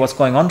and say, hey, what's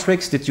going on,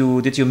 Trix? Did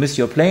you miss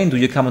your plane? Do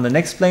you come on the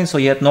next plane? So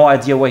he had no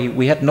idea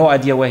we had no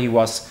idea where he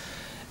was.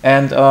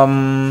 And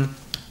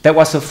that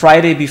was a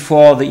Friday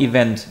before the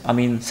event. I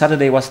mean,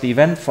 Saturday was the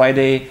event.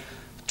 Friday,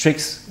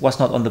 Trix was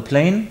not on the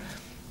plane.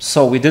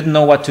 So we didn't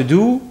know what to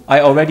do. I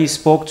already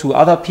spoke to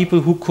other people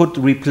who could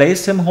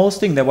replace him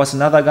hosting. There was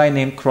another guy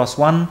named Cross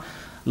One.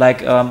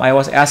 I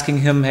was asking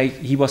him, hey,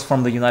 he was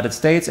from the United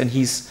States and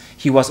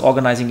he was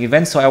organizing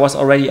events. So I was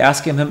already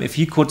asking him if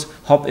he could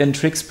hop in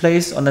Trix's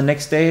place on the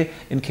next day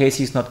in case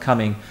he's not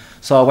coming.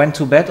 So I went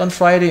to bed on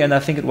Friday, and I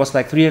think it was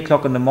like 3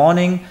 o'clock in the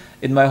morning.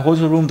 In my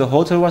hotel room, the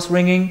hotel was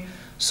ringing.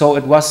 So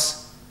it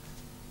was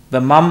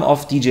the mom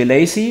of DJ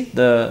Lacey,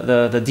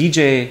 the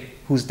DJ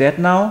who's dead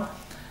now.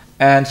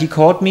 And she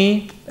called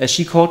me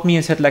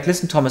and said, like,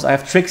 listen, Thomas, I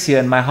have Trix here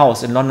in my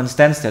house in London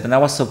Stansted. And I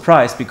was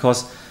surprised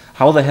because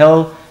how the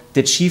hell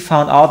did she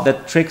found out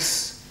that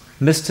Trix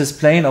missed his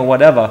plane or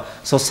whatever?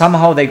 So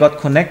somehow they got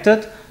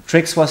connected.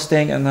 Trix was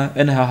staying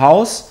in her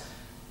house.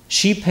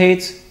 She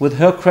paid with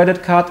her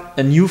credit card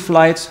a new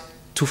flight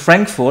to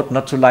Frankfurt,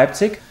 not to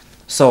Leipzig.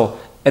 So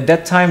at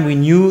that time we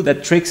knew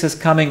that Trix is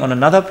coming on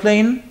another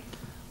plane,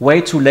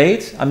 way too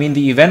late. I mean,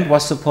 the event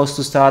was supposed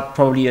to start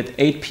probably at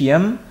 8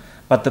 p.m.,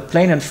 but the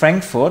plane in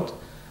Frankfurt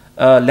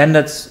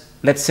landed,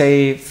 let's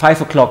say,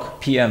 5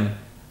 o'clock p.m.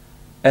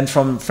 And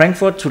from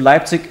Frankfurt to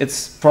Leipzig,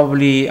 it's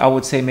probably, I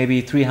would say, maybe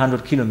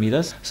 300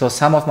 kilometers. So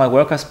some of my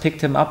workers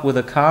picked him up with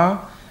a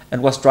car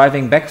and was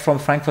driving back from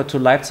Frankfurt to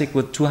Leipzig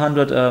with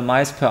 200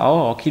 miles per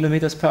hour or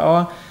kilometers per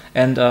hour.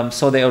 And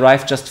so they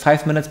arrived just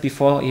 5 minutes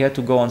before he had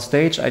to go on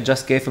stage. I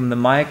just gave him the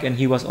mic and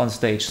he was on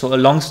stage. So a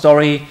long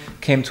story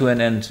came to an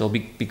end. So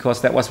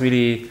because that was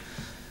really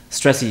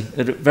stressy,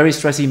 a very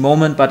stressy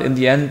moment. But in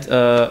the end,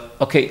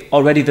 okay,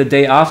 already the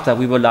day after,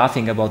 we were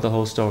laughing about the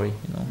whole story.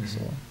 You know,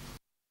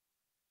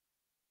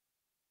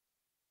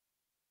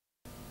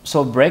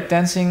 So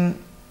breakdancing,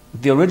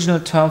 the original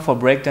term for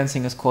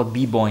breakdancing is called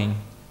b-boying.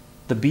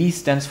 The B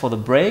stands for the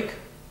break,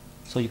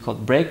 so you call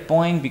it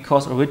break-boying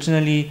because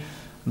originally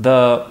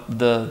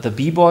the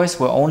b-boys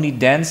were only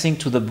dancing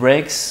to the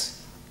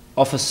breaks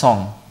of a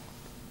song,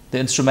 the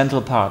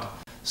instrumental part.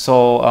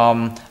 So,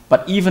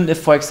 but even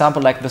if, for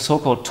example, like the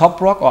so-called top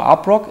rock or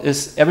up rock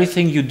is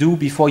everything you do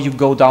before you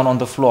go down on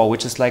the floor,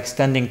 which is like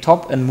standing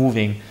top and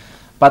moving.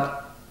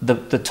 But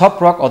the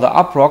top rock or the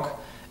up rock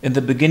in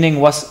the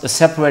beginning was a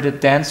separated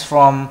dance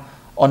form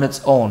on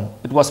its own.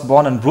 It was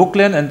born in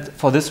Brooklyn, and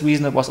for this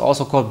reason it was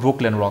also called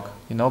Brooklyn rock,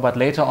 you know, but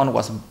later on it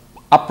was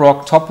up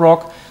rock, top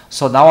rock.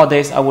 So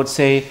nowadays I would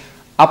say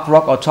up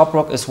rock or top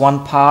rock is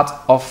one part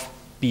of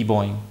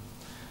b-boying.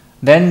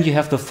 Then you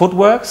have the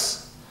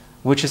footworks,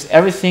 which is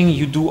everything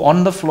you do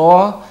on the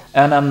floor,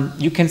 and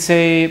you can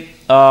say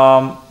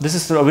this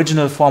is the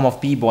original form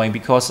of b-boying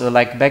because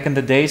like back in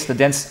the days the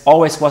dance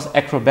always was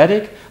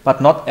acrobatic,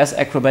 but not as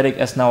acrobatic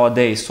as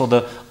nowadays. So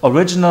the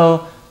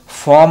original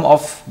form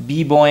of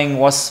b-boying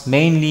was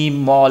mainly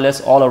more or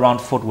less all around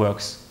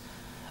footworks.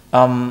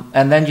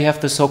 And then you have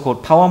the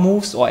so-called power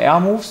moves or air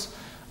moves,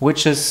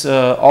 which is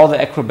all the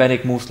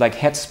acrobatic moves like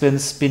head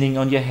spins, spinning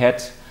on your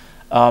head,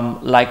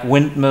 like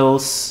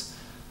windmills,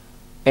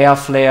 air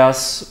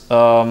flares,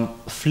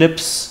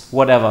 flips,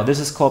 whatever. This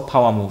is called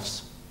power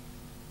moves.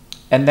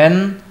 And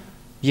then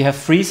you have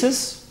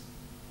freezes,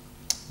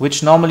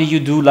 which normally you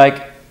do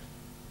like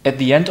at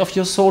the end of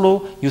your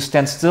solo, you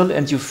stand still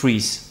and you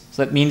freeze.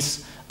 So that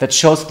means that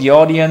shows the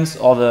audience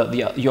or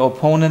your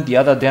opponent, the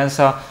other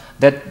dancer,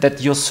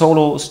 that your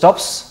solo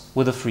stops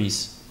with a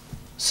freeze.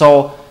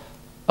 So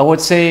I would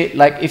say,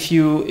 like if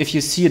you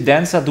see a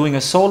dancer doing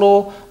a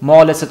solo,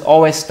 more or less it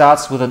always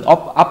starts with an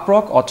up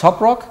rock or top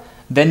rock.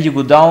 Then you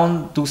go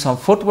down, do some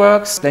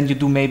footworks, then you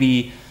do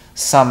maybe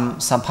some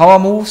power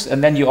moves,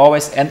 and then you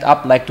always end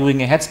up like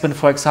doing a head spin,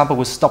 for example,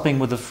 with stopping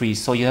with a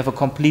freeze. So you have a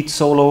complete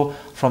solo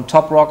from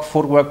top rock,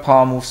 footwork,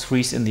 power moves,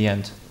 freeze in the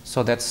end.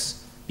 So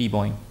that's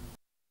b-boying.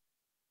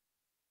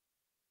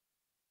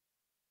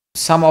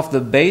 Some of the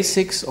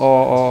basics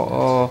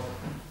or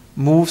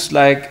moves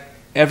like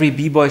every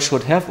b-boy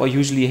should have or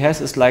usually has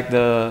is like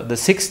the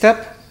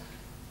six-step.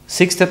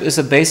 Six-step is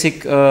a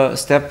basic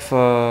step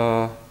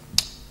for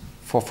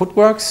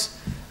footworks.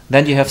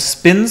 Then you have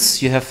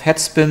spins, you have head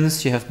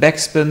spins, you have back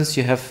spins,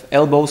 you have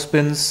elbow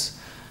spins.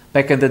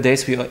 Back in the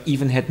days we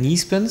even had knee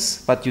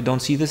spins, but you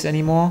don't see this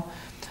anymore.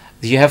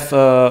 You have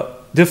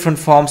different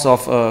forms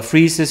of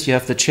freezes. You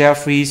have the chair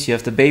freeze, you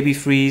have the baby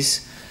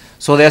freeze.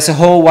 So there's a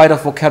whole wide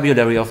of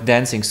vocabulary of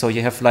dancing. So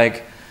you have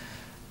like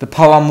the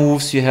power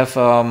moves, you have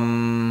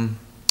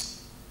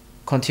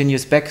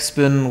continuous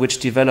backspin, which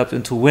developed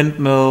into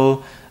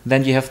windmill.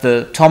 Then you have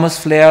the Thomas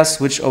flares,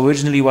 which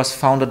originally was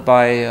founded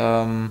by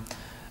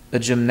a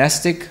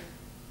gymnastic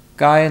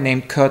guy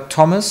named Kurt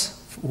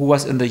Thomas, who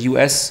was in the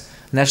US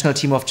national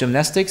team of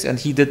gymnastics, and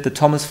he did the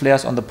Thomas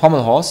flares on the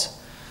pommel horse.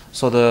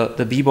 So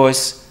the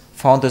b-boys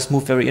found this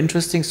move very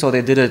interesting, so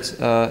they did it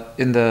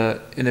in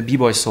a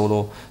b-boy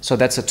solo. So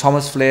that's a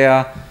Thomas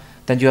flare.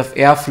 Then you have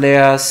air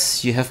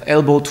flares, you have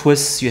elbow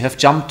twists, you have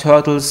jump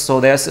turtles.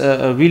 So there's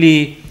a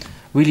really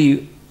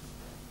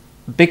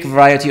big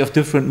variety of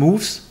different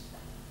moves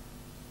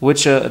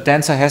which a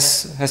dancer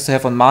has to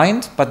have on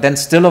mind. But then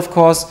still, of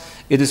course,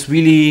 it is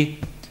really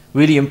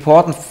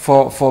important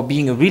for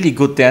being a really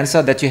good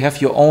dancer that you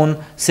have your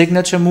own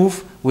signature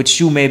move, which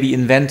you maybe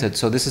invented.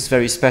 So this is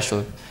very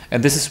special.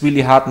 And this is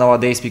really hard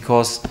nowadays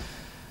because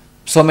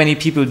so many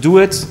people do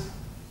it.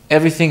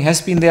 Everything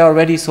has been there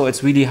already, so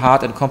it's really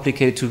hard and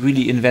complicated to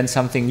really invent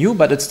something new,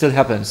 but it still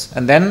happens.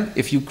 And then,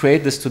 if you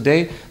create this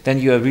today, then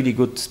you're a really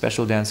good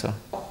special dancer.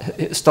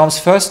 Storm's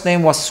first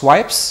name was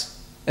Swipes,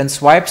 and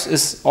Swipes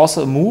is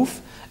also a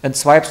move, and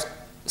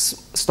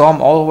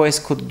Storm always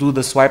could do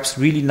the swipes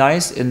really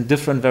nice in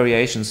different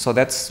variations, so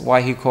that's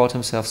why he called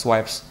himself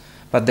Swipes.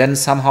 But then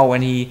somehow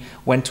when he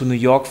went to New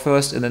York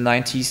first in the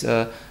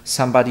 90s,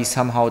 somebody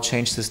somehow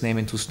changed his name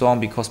into Storm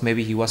because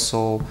maybe he was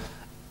so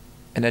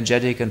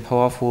energetic and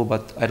powerful,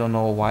 but I don't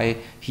know why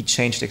he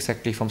changed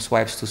exactly from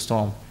Swipes to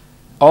Storm.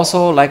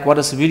 Also, like what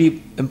is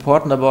really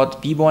important about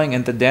b-boying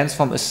and the dance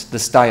form is the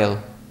style.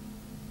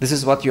 This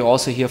is what you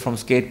also hear from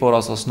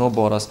skateboarders or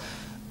snowboarders.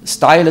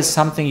 Style is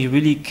something you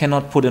really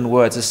cannot put in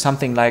words. It's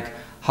something like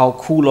how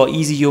cool or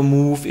easy you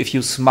move, if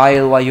you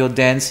smile while you're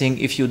dancing,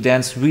 if you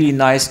dance really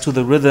nice to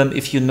the rhythm,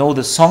 if you know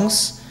the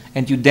songs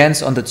and you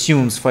dance on the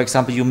tunes. For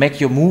example, you make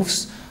your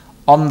moves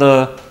on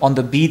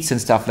the beats and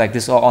stuff like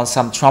this, or on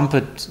some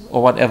trumpet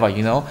or whatever,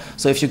 you know.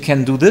 So if you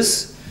can do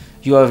this,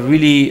 you are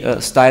really a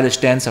stylish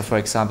dancer, for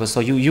example. So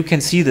you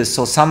can see this.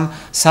 So some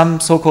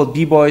so-called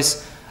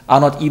b-boys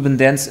are not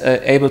even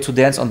able to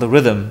dance on the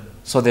rhythm.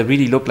 So they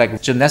really look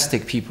like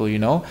gymnastic people, you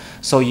know.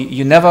 So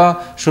you never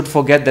should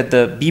forget that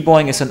the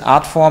b-boying is an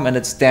art form and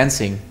it's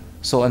dancing.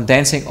 So and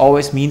dancing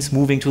always means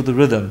moving to the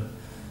rhythm.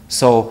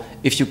 So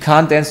if you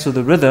can't dance to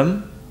the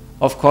rhythm,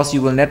 of course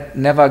you will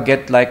never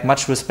get like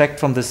much respect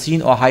from the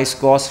scene or high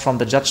scores from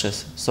the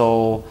judges.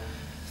 So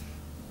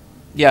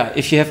yeah,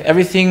 if you have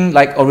everything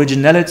like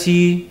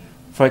originality,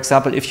 for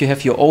example, if you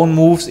have your own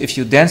moves, if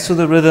you dance to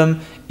the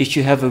rhythm, if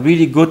you have a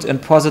really good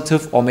and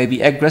positive or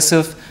maybe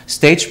aggressive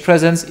stage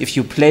presence, if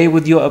you play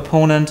with your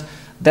opponent,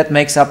 that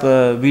makes up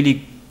a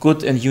really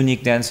good and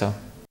unique dancer.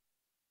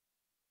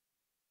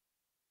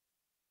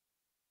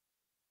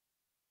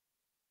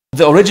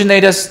 The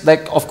originators,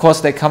 like, of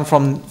course, they come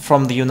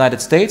from the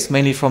United States,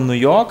 mainly from New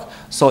York.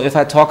 So if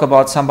I talk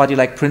about somebody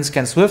like Prince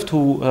Ken Swift,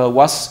 who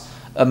was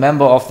a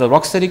member of the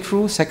Rocksteady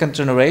crew, second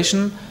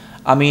generation,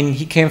 I mean,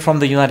 he came from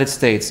the United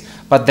States.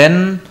 But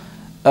then,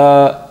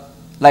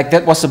 like,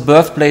 that was the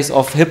birthplace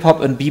of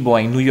hip-hop and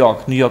b-boying, New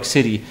York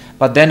City.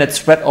 But then it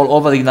spread all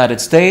over the United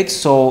States.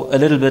 So a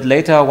little bit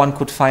later, one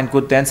could find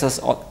good dancers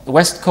on the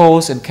West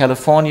Coast, in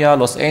California,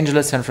 Los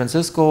Angeles, San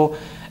Francisco.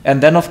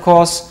 And then, of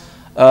course,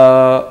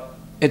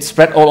 it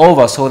spread all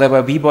over. So there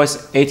were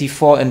b-boys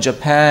 84 in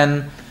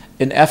Japan,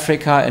 in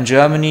Africa, in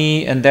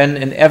Germany, and then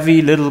in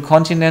every little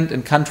continent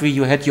and country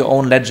you had your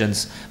own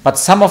legends. But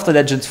some of the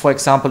legends, for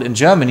example, in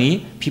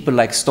Germany, people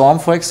like Storm,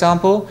 for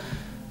example,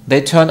 they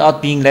turned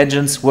out being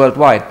legends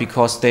worldwide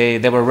because they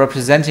were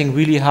representing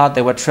really hard,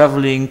 they were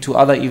traveling to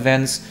other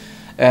events,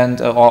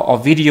 and or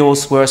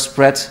videos were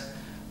spread.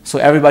 So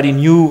everybody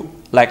knew,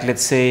 like,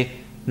 let's say,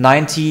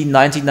 90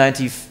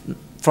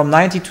 from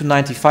 90 to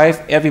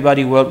 95,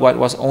 everybody worldwide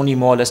was only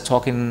more or less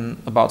talking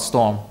about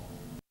Storm.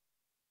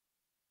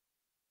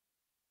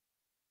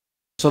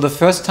 So the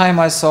first time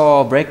I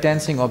saw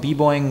breakdancing or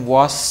b-boying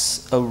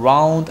was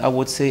around, I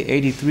would say,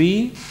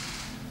 83.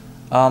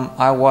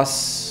 I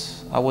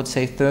would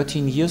say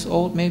 13 years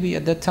old maybe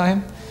at that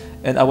time.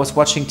 And I was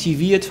watching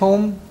TV at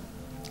home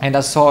and I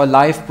saw a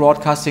live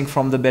broadcasting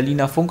from the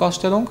Berliner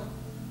Funkausstellung.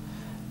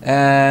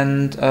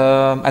 And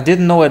I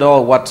didn't know at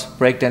all what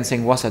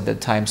breakdancing was at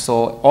that time.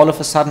 So all of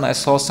a sudden I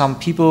saw some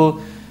people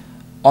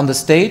on the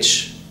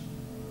stage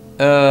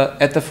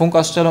at the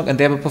Funkausstellung, and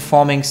they were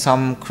performing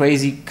some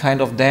crazy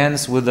kind of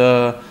dance with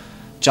a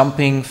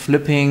jumping,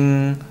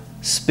 flipping,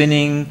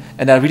 spinning,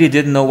 and I really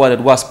didn't know what it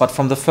was. But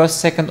from the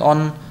first second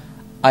on,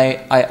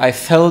 I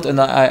felt and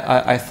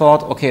I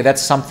thought, okay,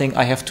 that's something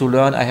I have to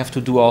learn, I have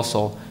to do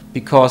also,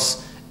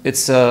 because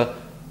it's a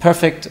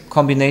perfect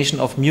combination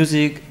of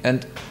music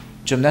and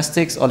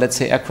gymnastics, or let's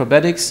say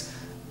acrobatics,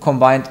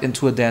 combined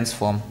into a dance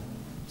form.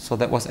 So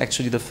that was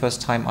actually the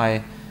first time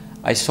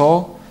I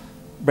saw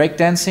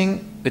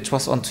breakdancing, which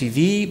was on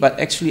TV, but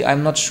actually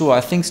I'm not sure.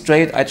 I think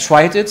straight I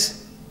tried it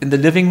in the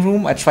living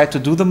room, I tried to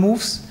do the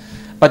moves,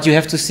 but you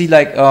have to see,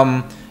 like,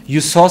 you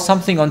saw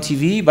something on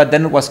TV, but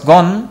then it was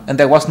gone, and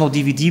there was no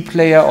DVD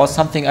player or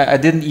something, I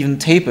didn't even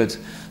tape it.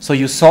 So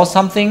you saw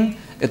something,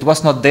 it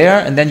was not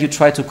there, and then you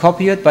tried to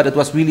copy it, but it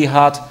was really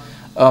hard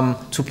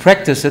to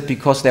practice it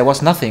because there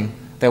was nothing.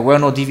 There were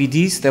no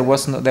DVDs, there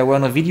were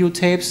no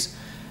videotapes.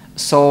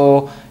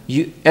 So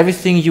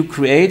everything you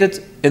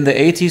created in the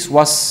 80s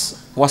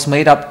was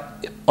made up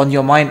on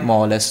your mind,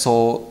 more or less.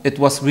 So it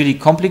was really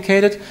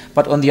complicated,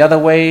 but on the other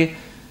way,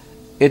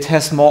 it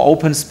has more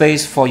open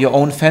space for your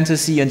own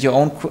fantasy and your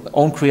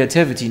own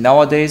creativity.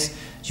 Nowadays,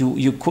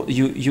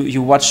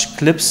 you watch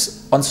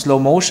clips on slow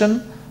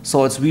motion,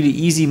 so it's really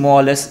easy,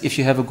 more or less. If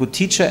you have a good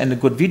teacher and a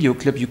good video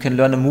clip, you can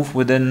learn a move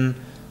within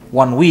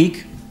 1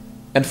 week.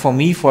 And for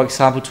me, for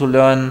example, to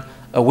learn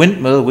a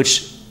windmill,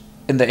 which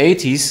in the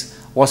 80s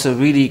was a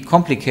really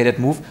complicated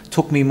move,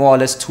 took me more or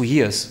less 2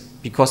 years,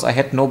 because I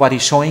had nobody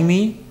showing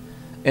me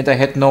and I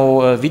had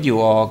no video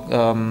or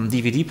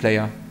DVD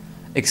player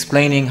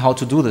explaining how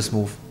to do this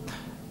move.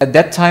 At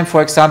that time,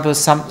 for example,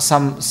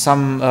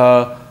 some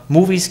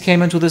movies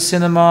came into the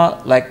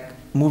cinema, like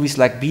movies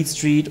like Beat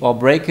Street or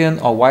Breakin'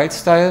 or Wild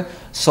Style.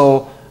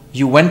 So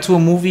you went to a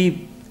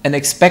movie and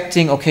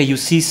expecting, okay, you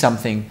see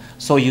something.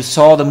 So you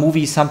saw the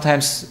movie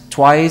sometimes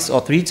twice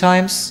or 3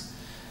 times,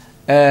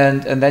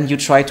 and then you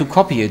try to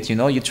copy it, you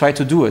know, you try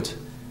to do it.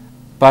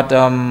 But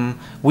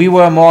we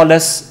were more or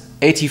less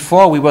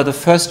 84, we were the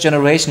first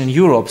generation in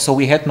Europe, so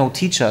we had no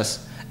teachers.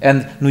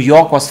 And New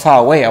York was far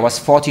away. I was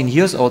 14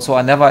 years old, so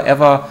I never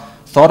ever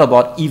thought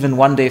about even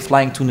one day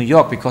flying to New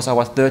York, because I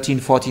was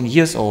 13, 14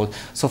 years old.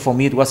 So for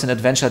me it was an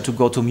adventure to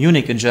go to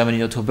Munich in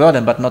Germany or to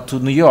Berlin, but not to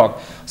New York.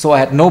 So I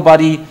had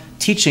nobody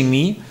teaching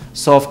me.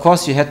 So of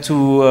course you had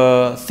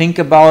to think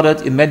about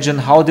it, imagine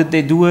how did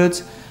they do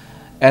it.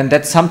 And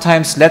that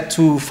sometimes led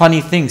to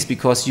funny things,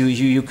 because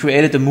you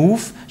created a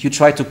move, you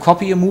tried to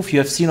copy a move you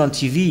have seen on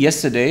TV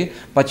yesterday,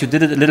 but you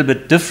did it a little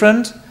bit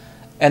different.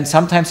 And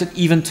sometimes it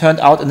even turned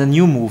out in a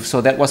new move.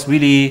 So that was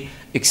really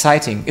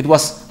exciting. It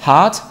was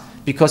hard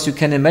because you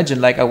can imagine,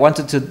 like I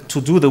wanted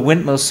to do the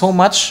windmill so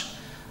much,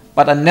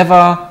 but I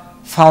never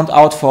found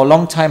out for a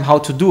long time how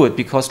to do it,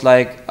 because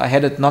like I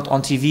had it not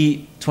on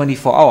TV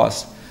 24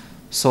 hours.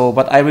 So,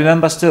 but I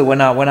remember still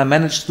when I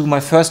managed to do my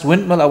first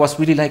windmill, I was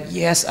really like,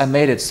 yes, I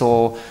made it.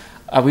 So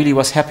I really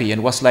was happy,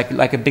 and it was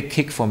like a big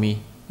kick for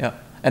me. Yeah,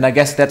 and I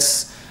guess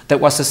that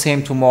was the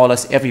same to more or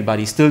less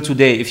everybody. Still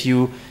today, if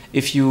you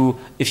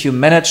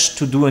manage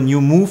to do a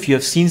new move you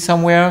have seen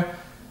somewhere,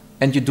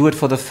 and you do it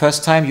for the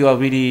first time, you are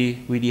really,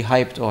 really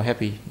hyped or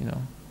happy, you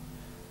know.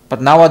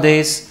 But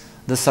nowadays,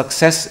 the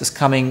success is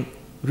coming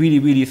really,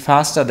 really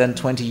faster than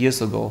 20 years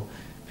ago.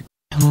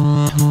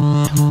 Blow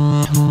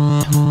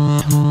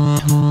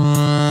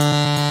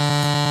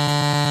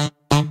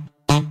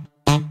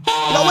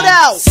it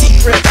out!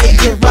 Secret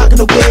agent rocking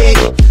the wig,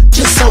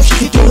 just so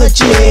she can do her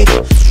jig.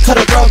 Cut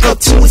her rug up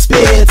to his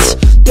bits,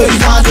 dirty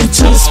wine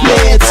into the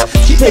splits.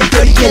 She play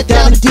dirty, get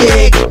down and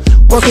dig.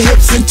 Work her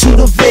hips into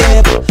the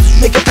VIP,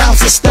 make it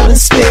bounce and stun and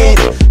spit.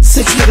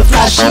 6 nigga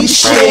fly, she's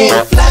shit.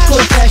 Black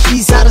or black,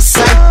 she's out of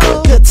sight.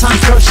 Good time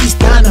girl, she's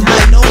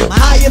dynamite.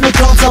 High in the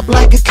drums up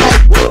like a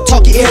kite.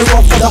 Talk your ear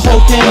off for the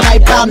whole damn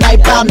night. Bound,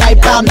 night bound,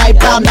 night bound, night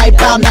bound, night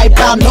bound, night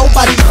bound.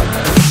 Nobody.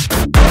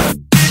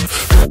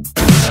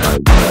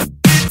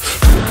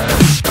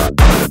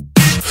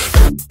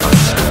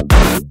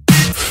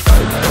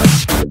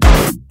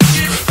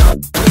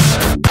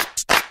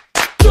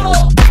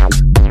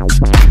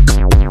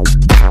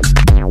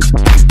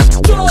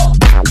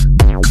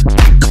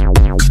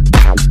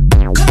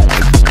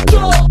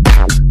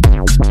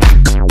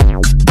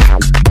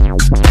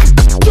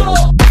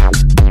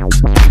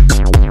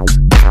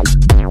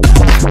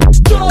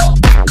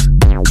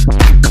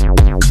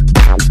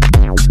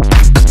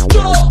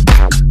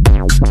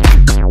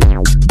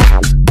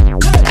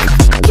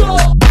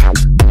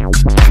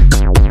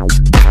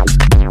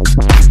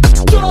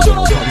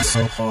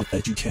 So hard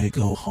that you can't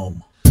go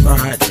home.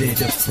 Friday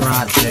to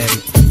Friday,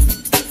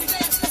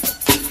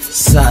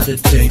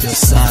 Saturday to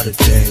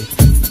Saturday,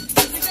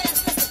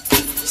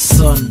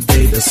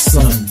 Sunday to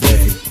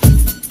Sunday,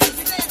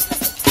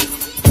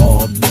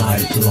 all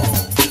night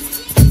long.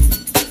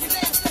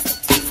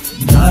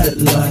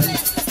 Nightlife,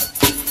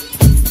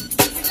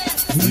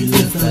 we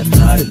live that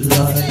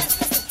nightlife,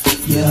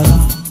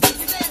 yeah.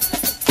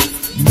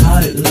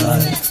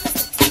 Nightlife,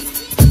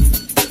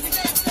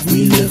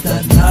 we live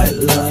that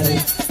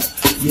nightlife.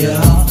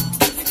 Yeah.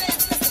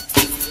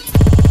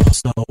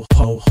 So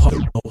ho ho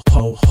ho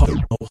ho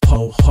ho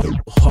ho ho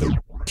ho.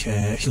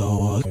 Can't go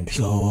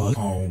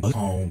home.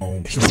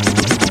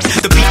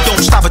 The beat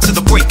don't stop it till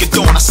the break of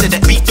dawn. I said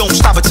that beat don't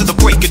stop it till the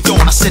break of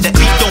dawn. I said that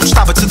beat don't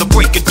stop it till the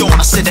break of dawn.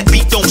 I said that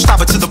beat don't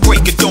stop it till the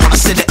break of dawn. I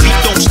said that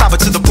beat don't stop it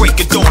till the break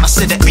of dawn. I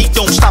said that beat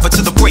don't stop it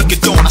till the break of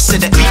dawn. I said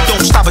that beat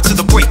don't stop it till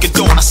the break of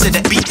dawn. I said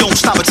that beat don't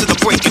stop it till the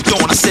break of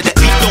dawn. I said that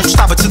beat don't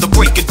stop it till the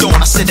break of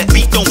dawn. I said that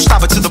beat don't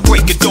stop it till the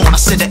break of dawn. I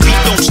said that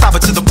beat don't stop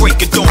it till the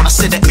break of dawn. I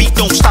said that beat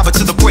don't stop it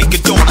till the break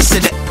of dawn. I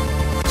said that.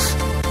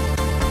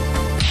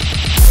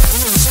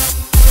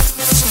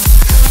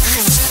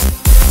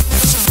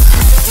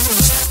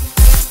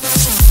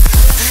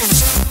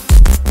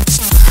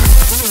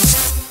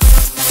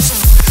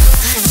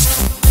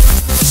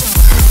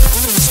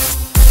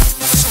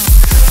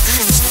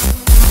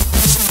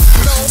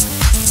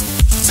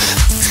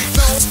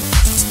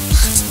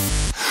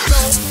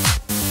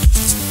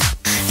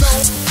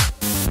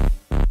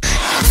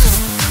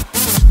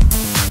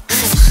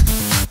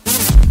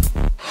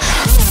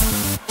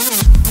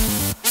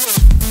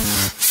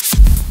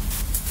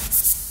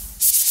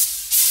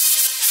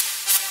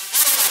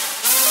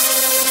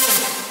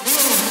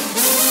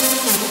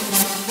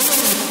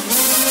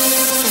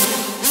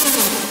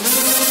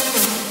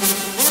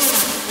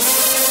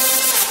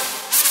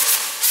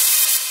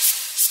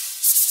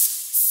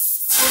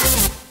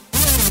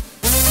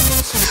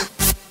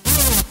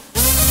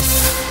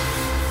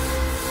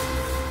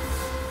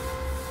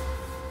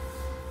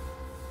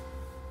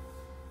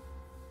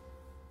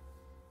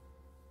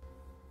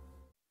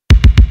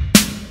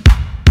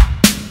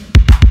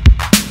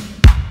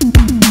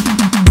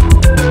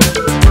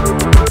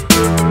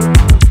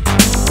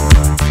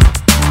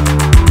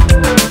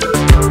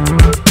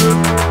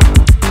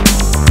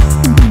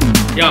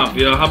 Ja,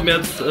 wir haben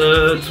jetzt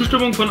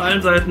Zustimmung von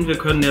allen Seiten. Wir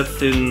können jetzt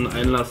den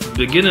Einlass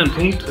beginnen.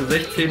 Punkt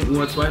 16:32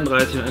 Uhr und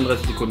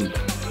 31 Sekunden.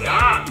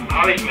 Ja,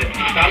 habe ich mit.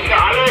 Stand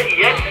für alle.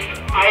 Jetzt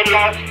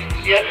Einlass.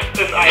 Jetzt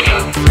ist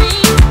Einlass.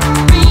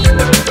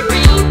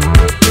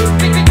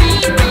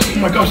 Oh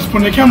my gosh, he's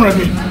pointing the camera at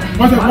me.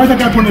 Why is that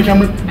guy pointing the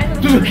camera?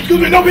 Excuse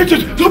me, no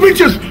bitches, no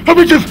bitches, no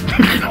bitches.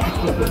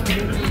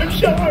 I'm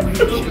shy.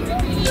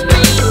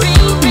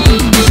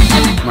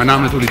 Mein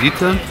Name ist Uli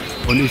Dietze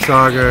und ich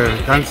sage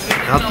ganz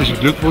herzlichen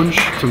Glückwunsch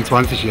zum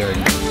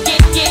 20-Jährigen.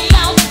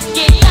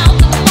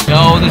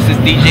 Yo, this is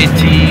DJ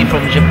T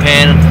from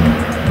Japan.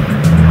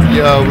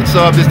 Yo, what's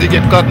up? This is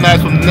DJ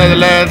Cutmax from the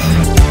Netherlands.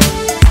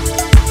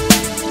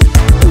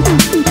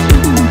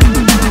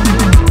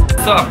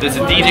 What's up? This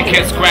is DJ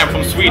Cat Scram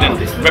from Sweden,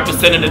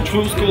 representing the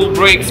True School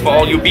Breaks for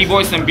all you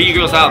B-boys and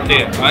B-girls out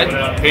there, right?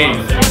 Peace.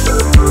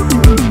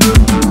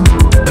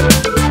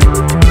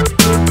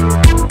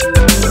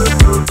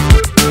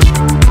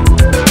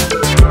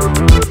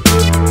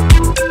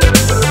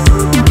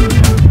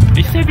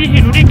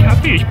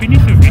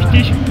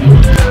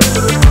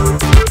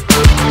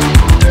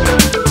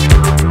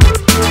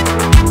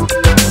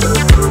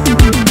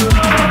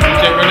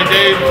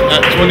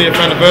 20th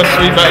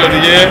anniversary, Battle of the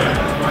Year.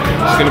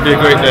 It's going to be a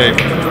great day.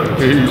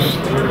 Peace.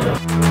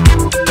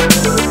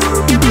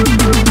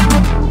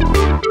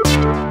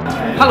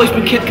 Hallo, ich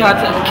bin KitKat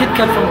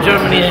from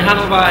Germany,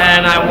 Hanover,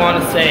 and I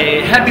want to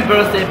say happy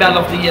birthday, Battle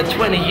of the Year,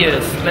 20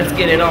 years. Let's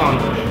get it on.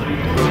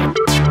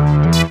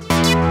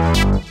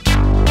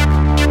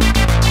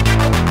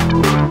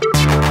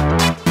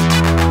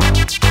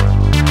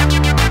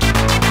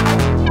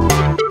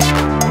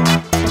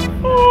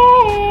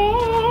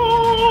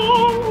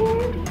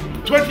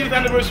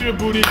 Anniversary of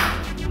Booty.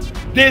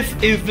 This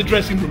is the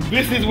dressing room.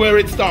 This is where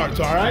it starts,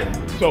 alright?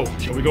 So,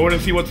 shall we go in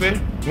and see what's there?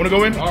 You wanna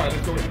go in? Alright,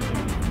 let's go in.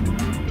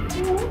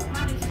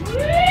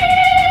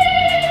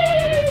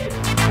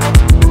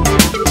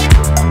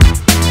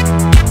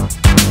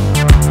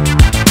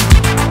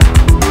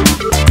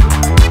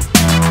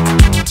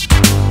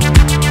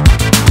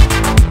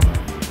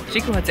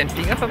 Chico hat seinen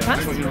Flieger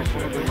verpasst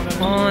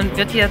und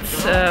wird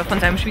jetzt von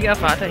seinem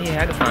Schwiegervater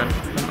hierher gefahren,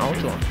 im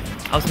Auto.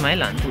 Aus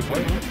Mailand.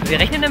 Wir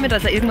rechnen damit,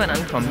 dass er irgendwann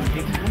ankommt.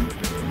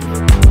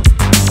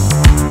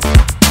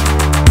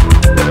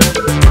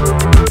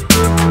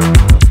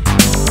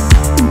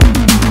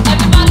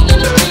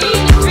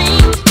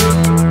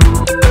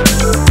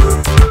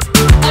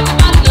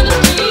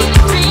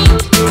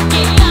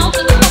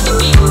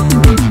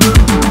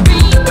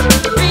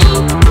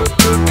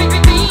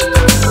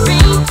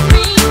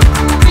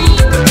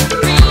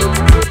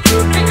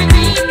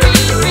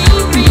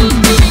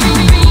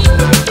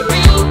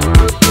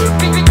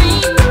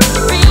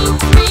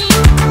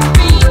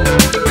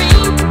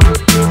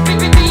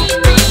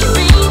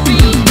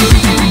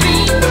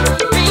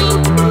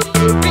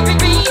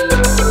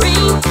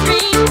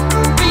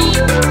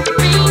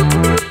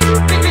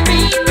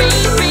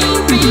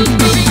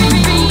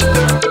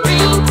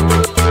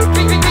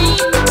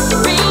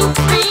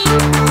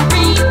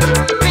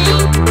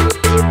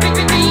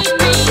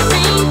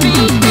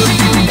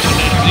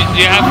 Do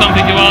you have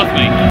something to ask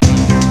me?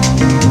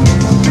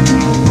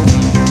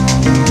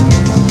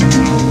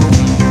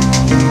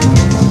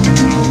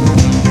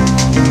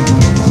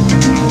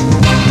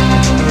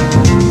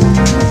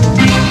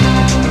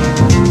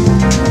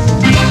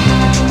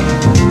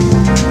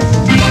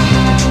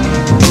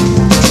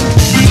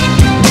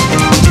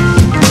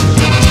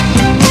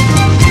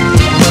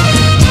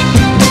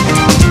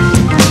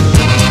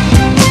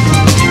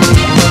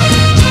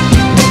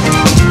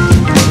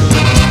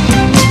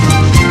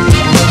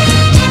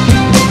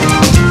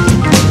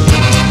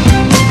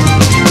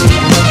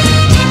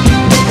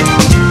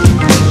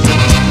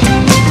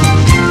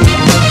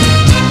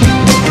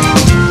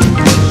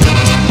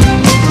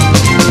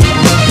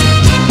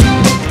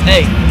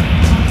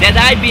 That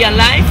I be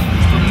alive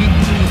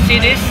to see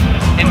this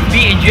and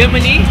be in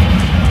Germany.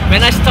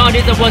 When I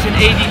started, I was in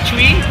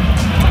 '83.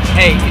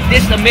 Hey,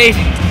 this is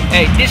amazing.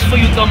 Hey, this for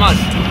you, Thomas.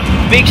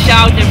 Big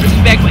shout and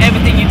respect for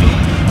everything you do.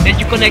 That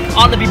you connect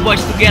all the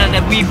B-boys together,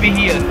 that we be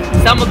here.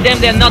 Some of them,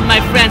 they're not my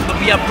friends, but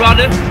we are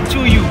brother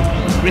to you.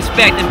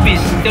 Respect and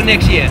peace. Till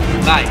next year.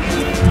 Bye.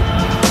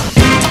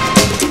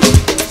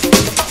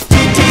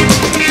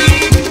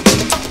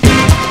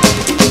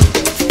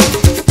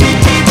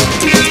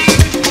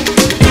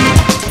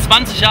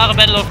 20 Jahre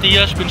Battle of the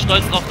Year, ich bin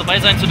stolz darauf dabei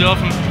sein zu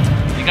dürfen.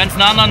 Die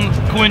ganzen anderen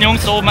coolen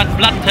Jungs da oben an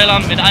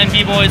Plattentellern, mit allen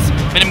B-Boys,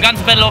 mit dem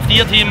ganzen Battle of the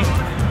Year Team.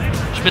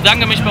 Ich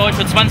bedanke mich bei euch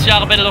für 20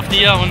 Jahre Battle of the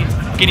Year und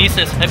genießt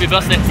es. Happy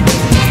Birthday!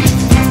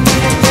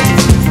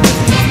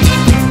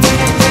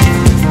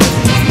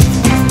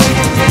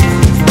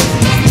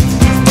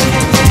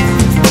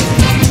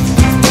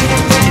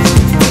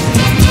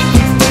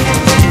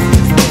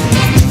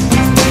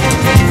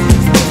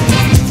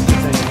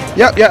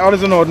 Ja,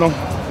 alles in Ordnung.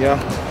 Ja,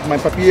 mein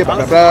Papier, bla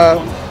bla bla.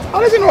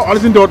 Alles in Ordnung,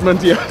 alles in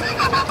Dortmund, ja.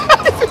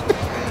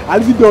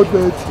 Alles in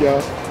Dortmund, ja.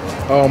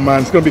 Oh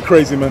man, it's gonna be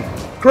crazy, man.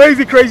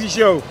 Crazy, crazy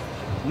show.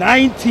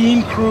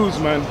 19 crews,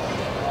 man.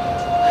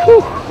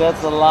 Whew.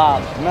 That's a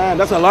lot. Man,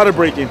 that's a lot of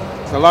breaking.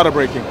 It's a lot of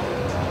breaking.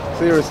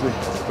 Seriously.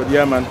 But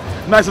yeah, man.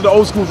 Nice of the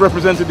old schools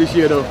represented this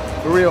year, though.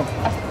 For real.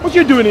 What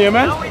you doing here,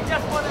 man?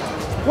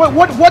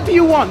 What do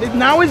you want?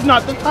 Now is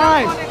not the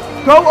time.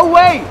 Go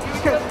away.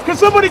 Can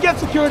somebody get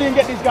security and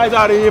get these guys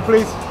out of here,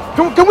 please?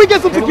 Can we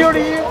get some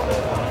security here?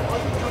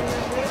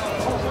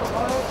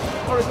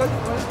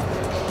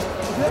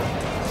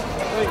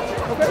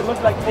 It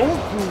looks like old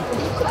dudes.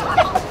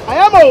 I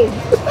am old.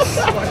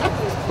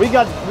 We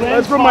got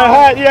that's from my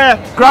hat, yeah.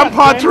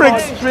 Grandpa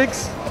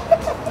tricks.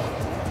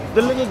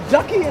 The little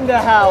ducky in the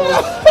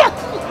house.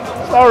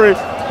 Sorry.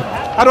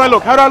 How do I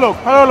look? How do I look?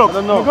 How do I look? I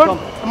don't know. Good?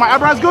 Are my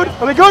eyebrows good?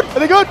 Are they good? Are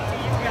they good?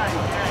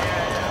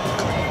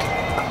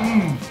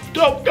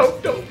 Dope.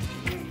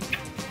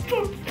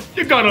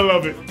 You gotta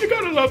love it. You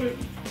gotta love it.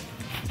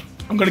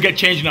 I'm gonna get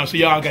changed now, so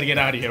y'all gotta get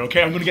out of here,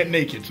 okay? I'm gonna get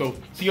naked, so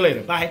see you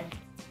later. Bye.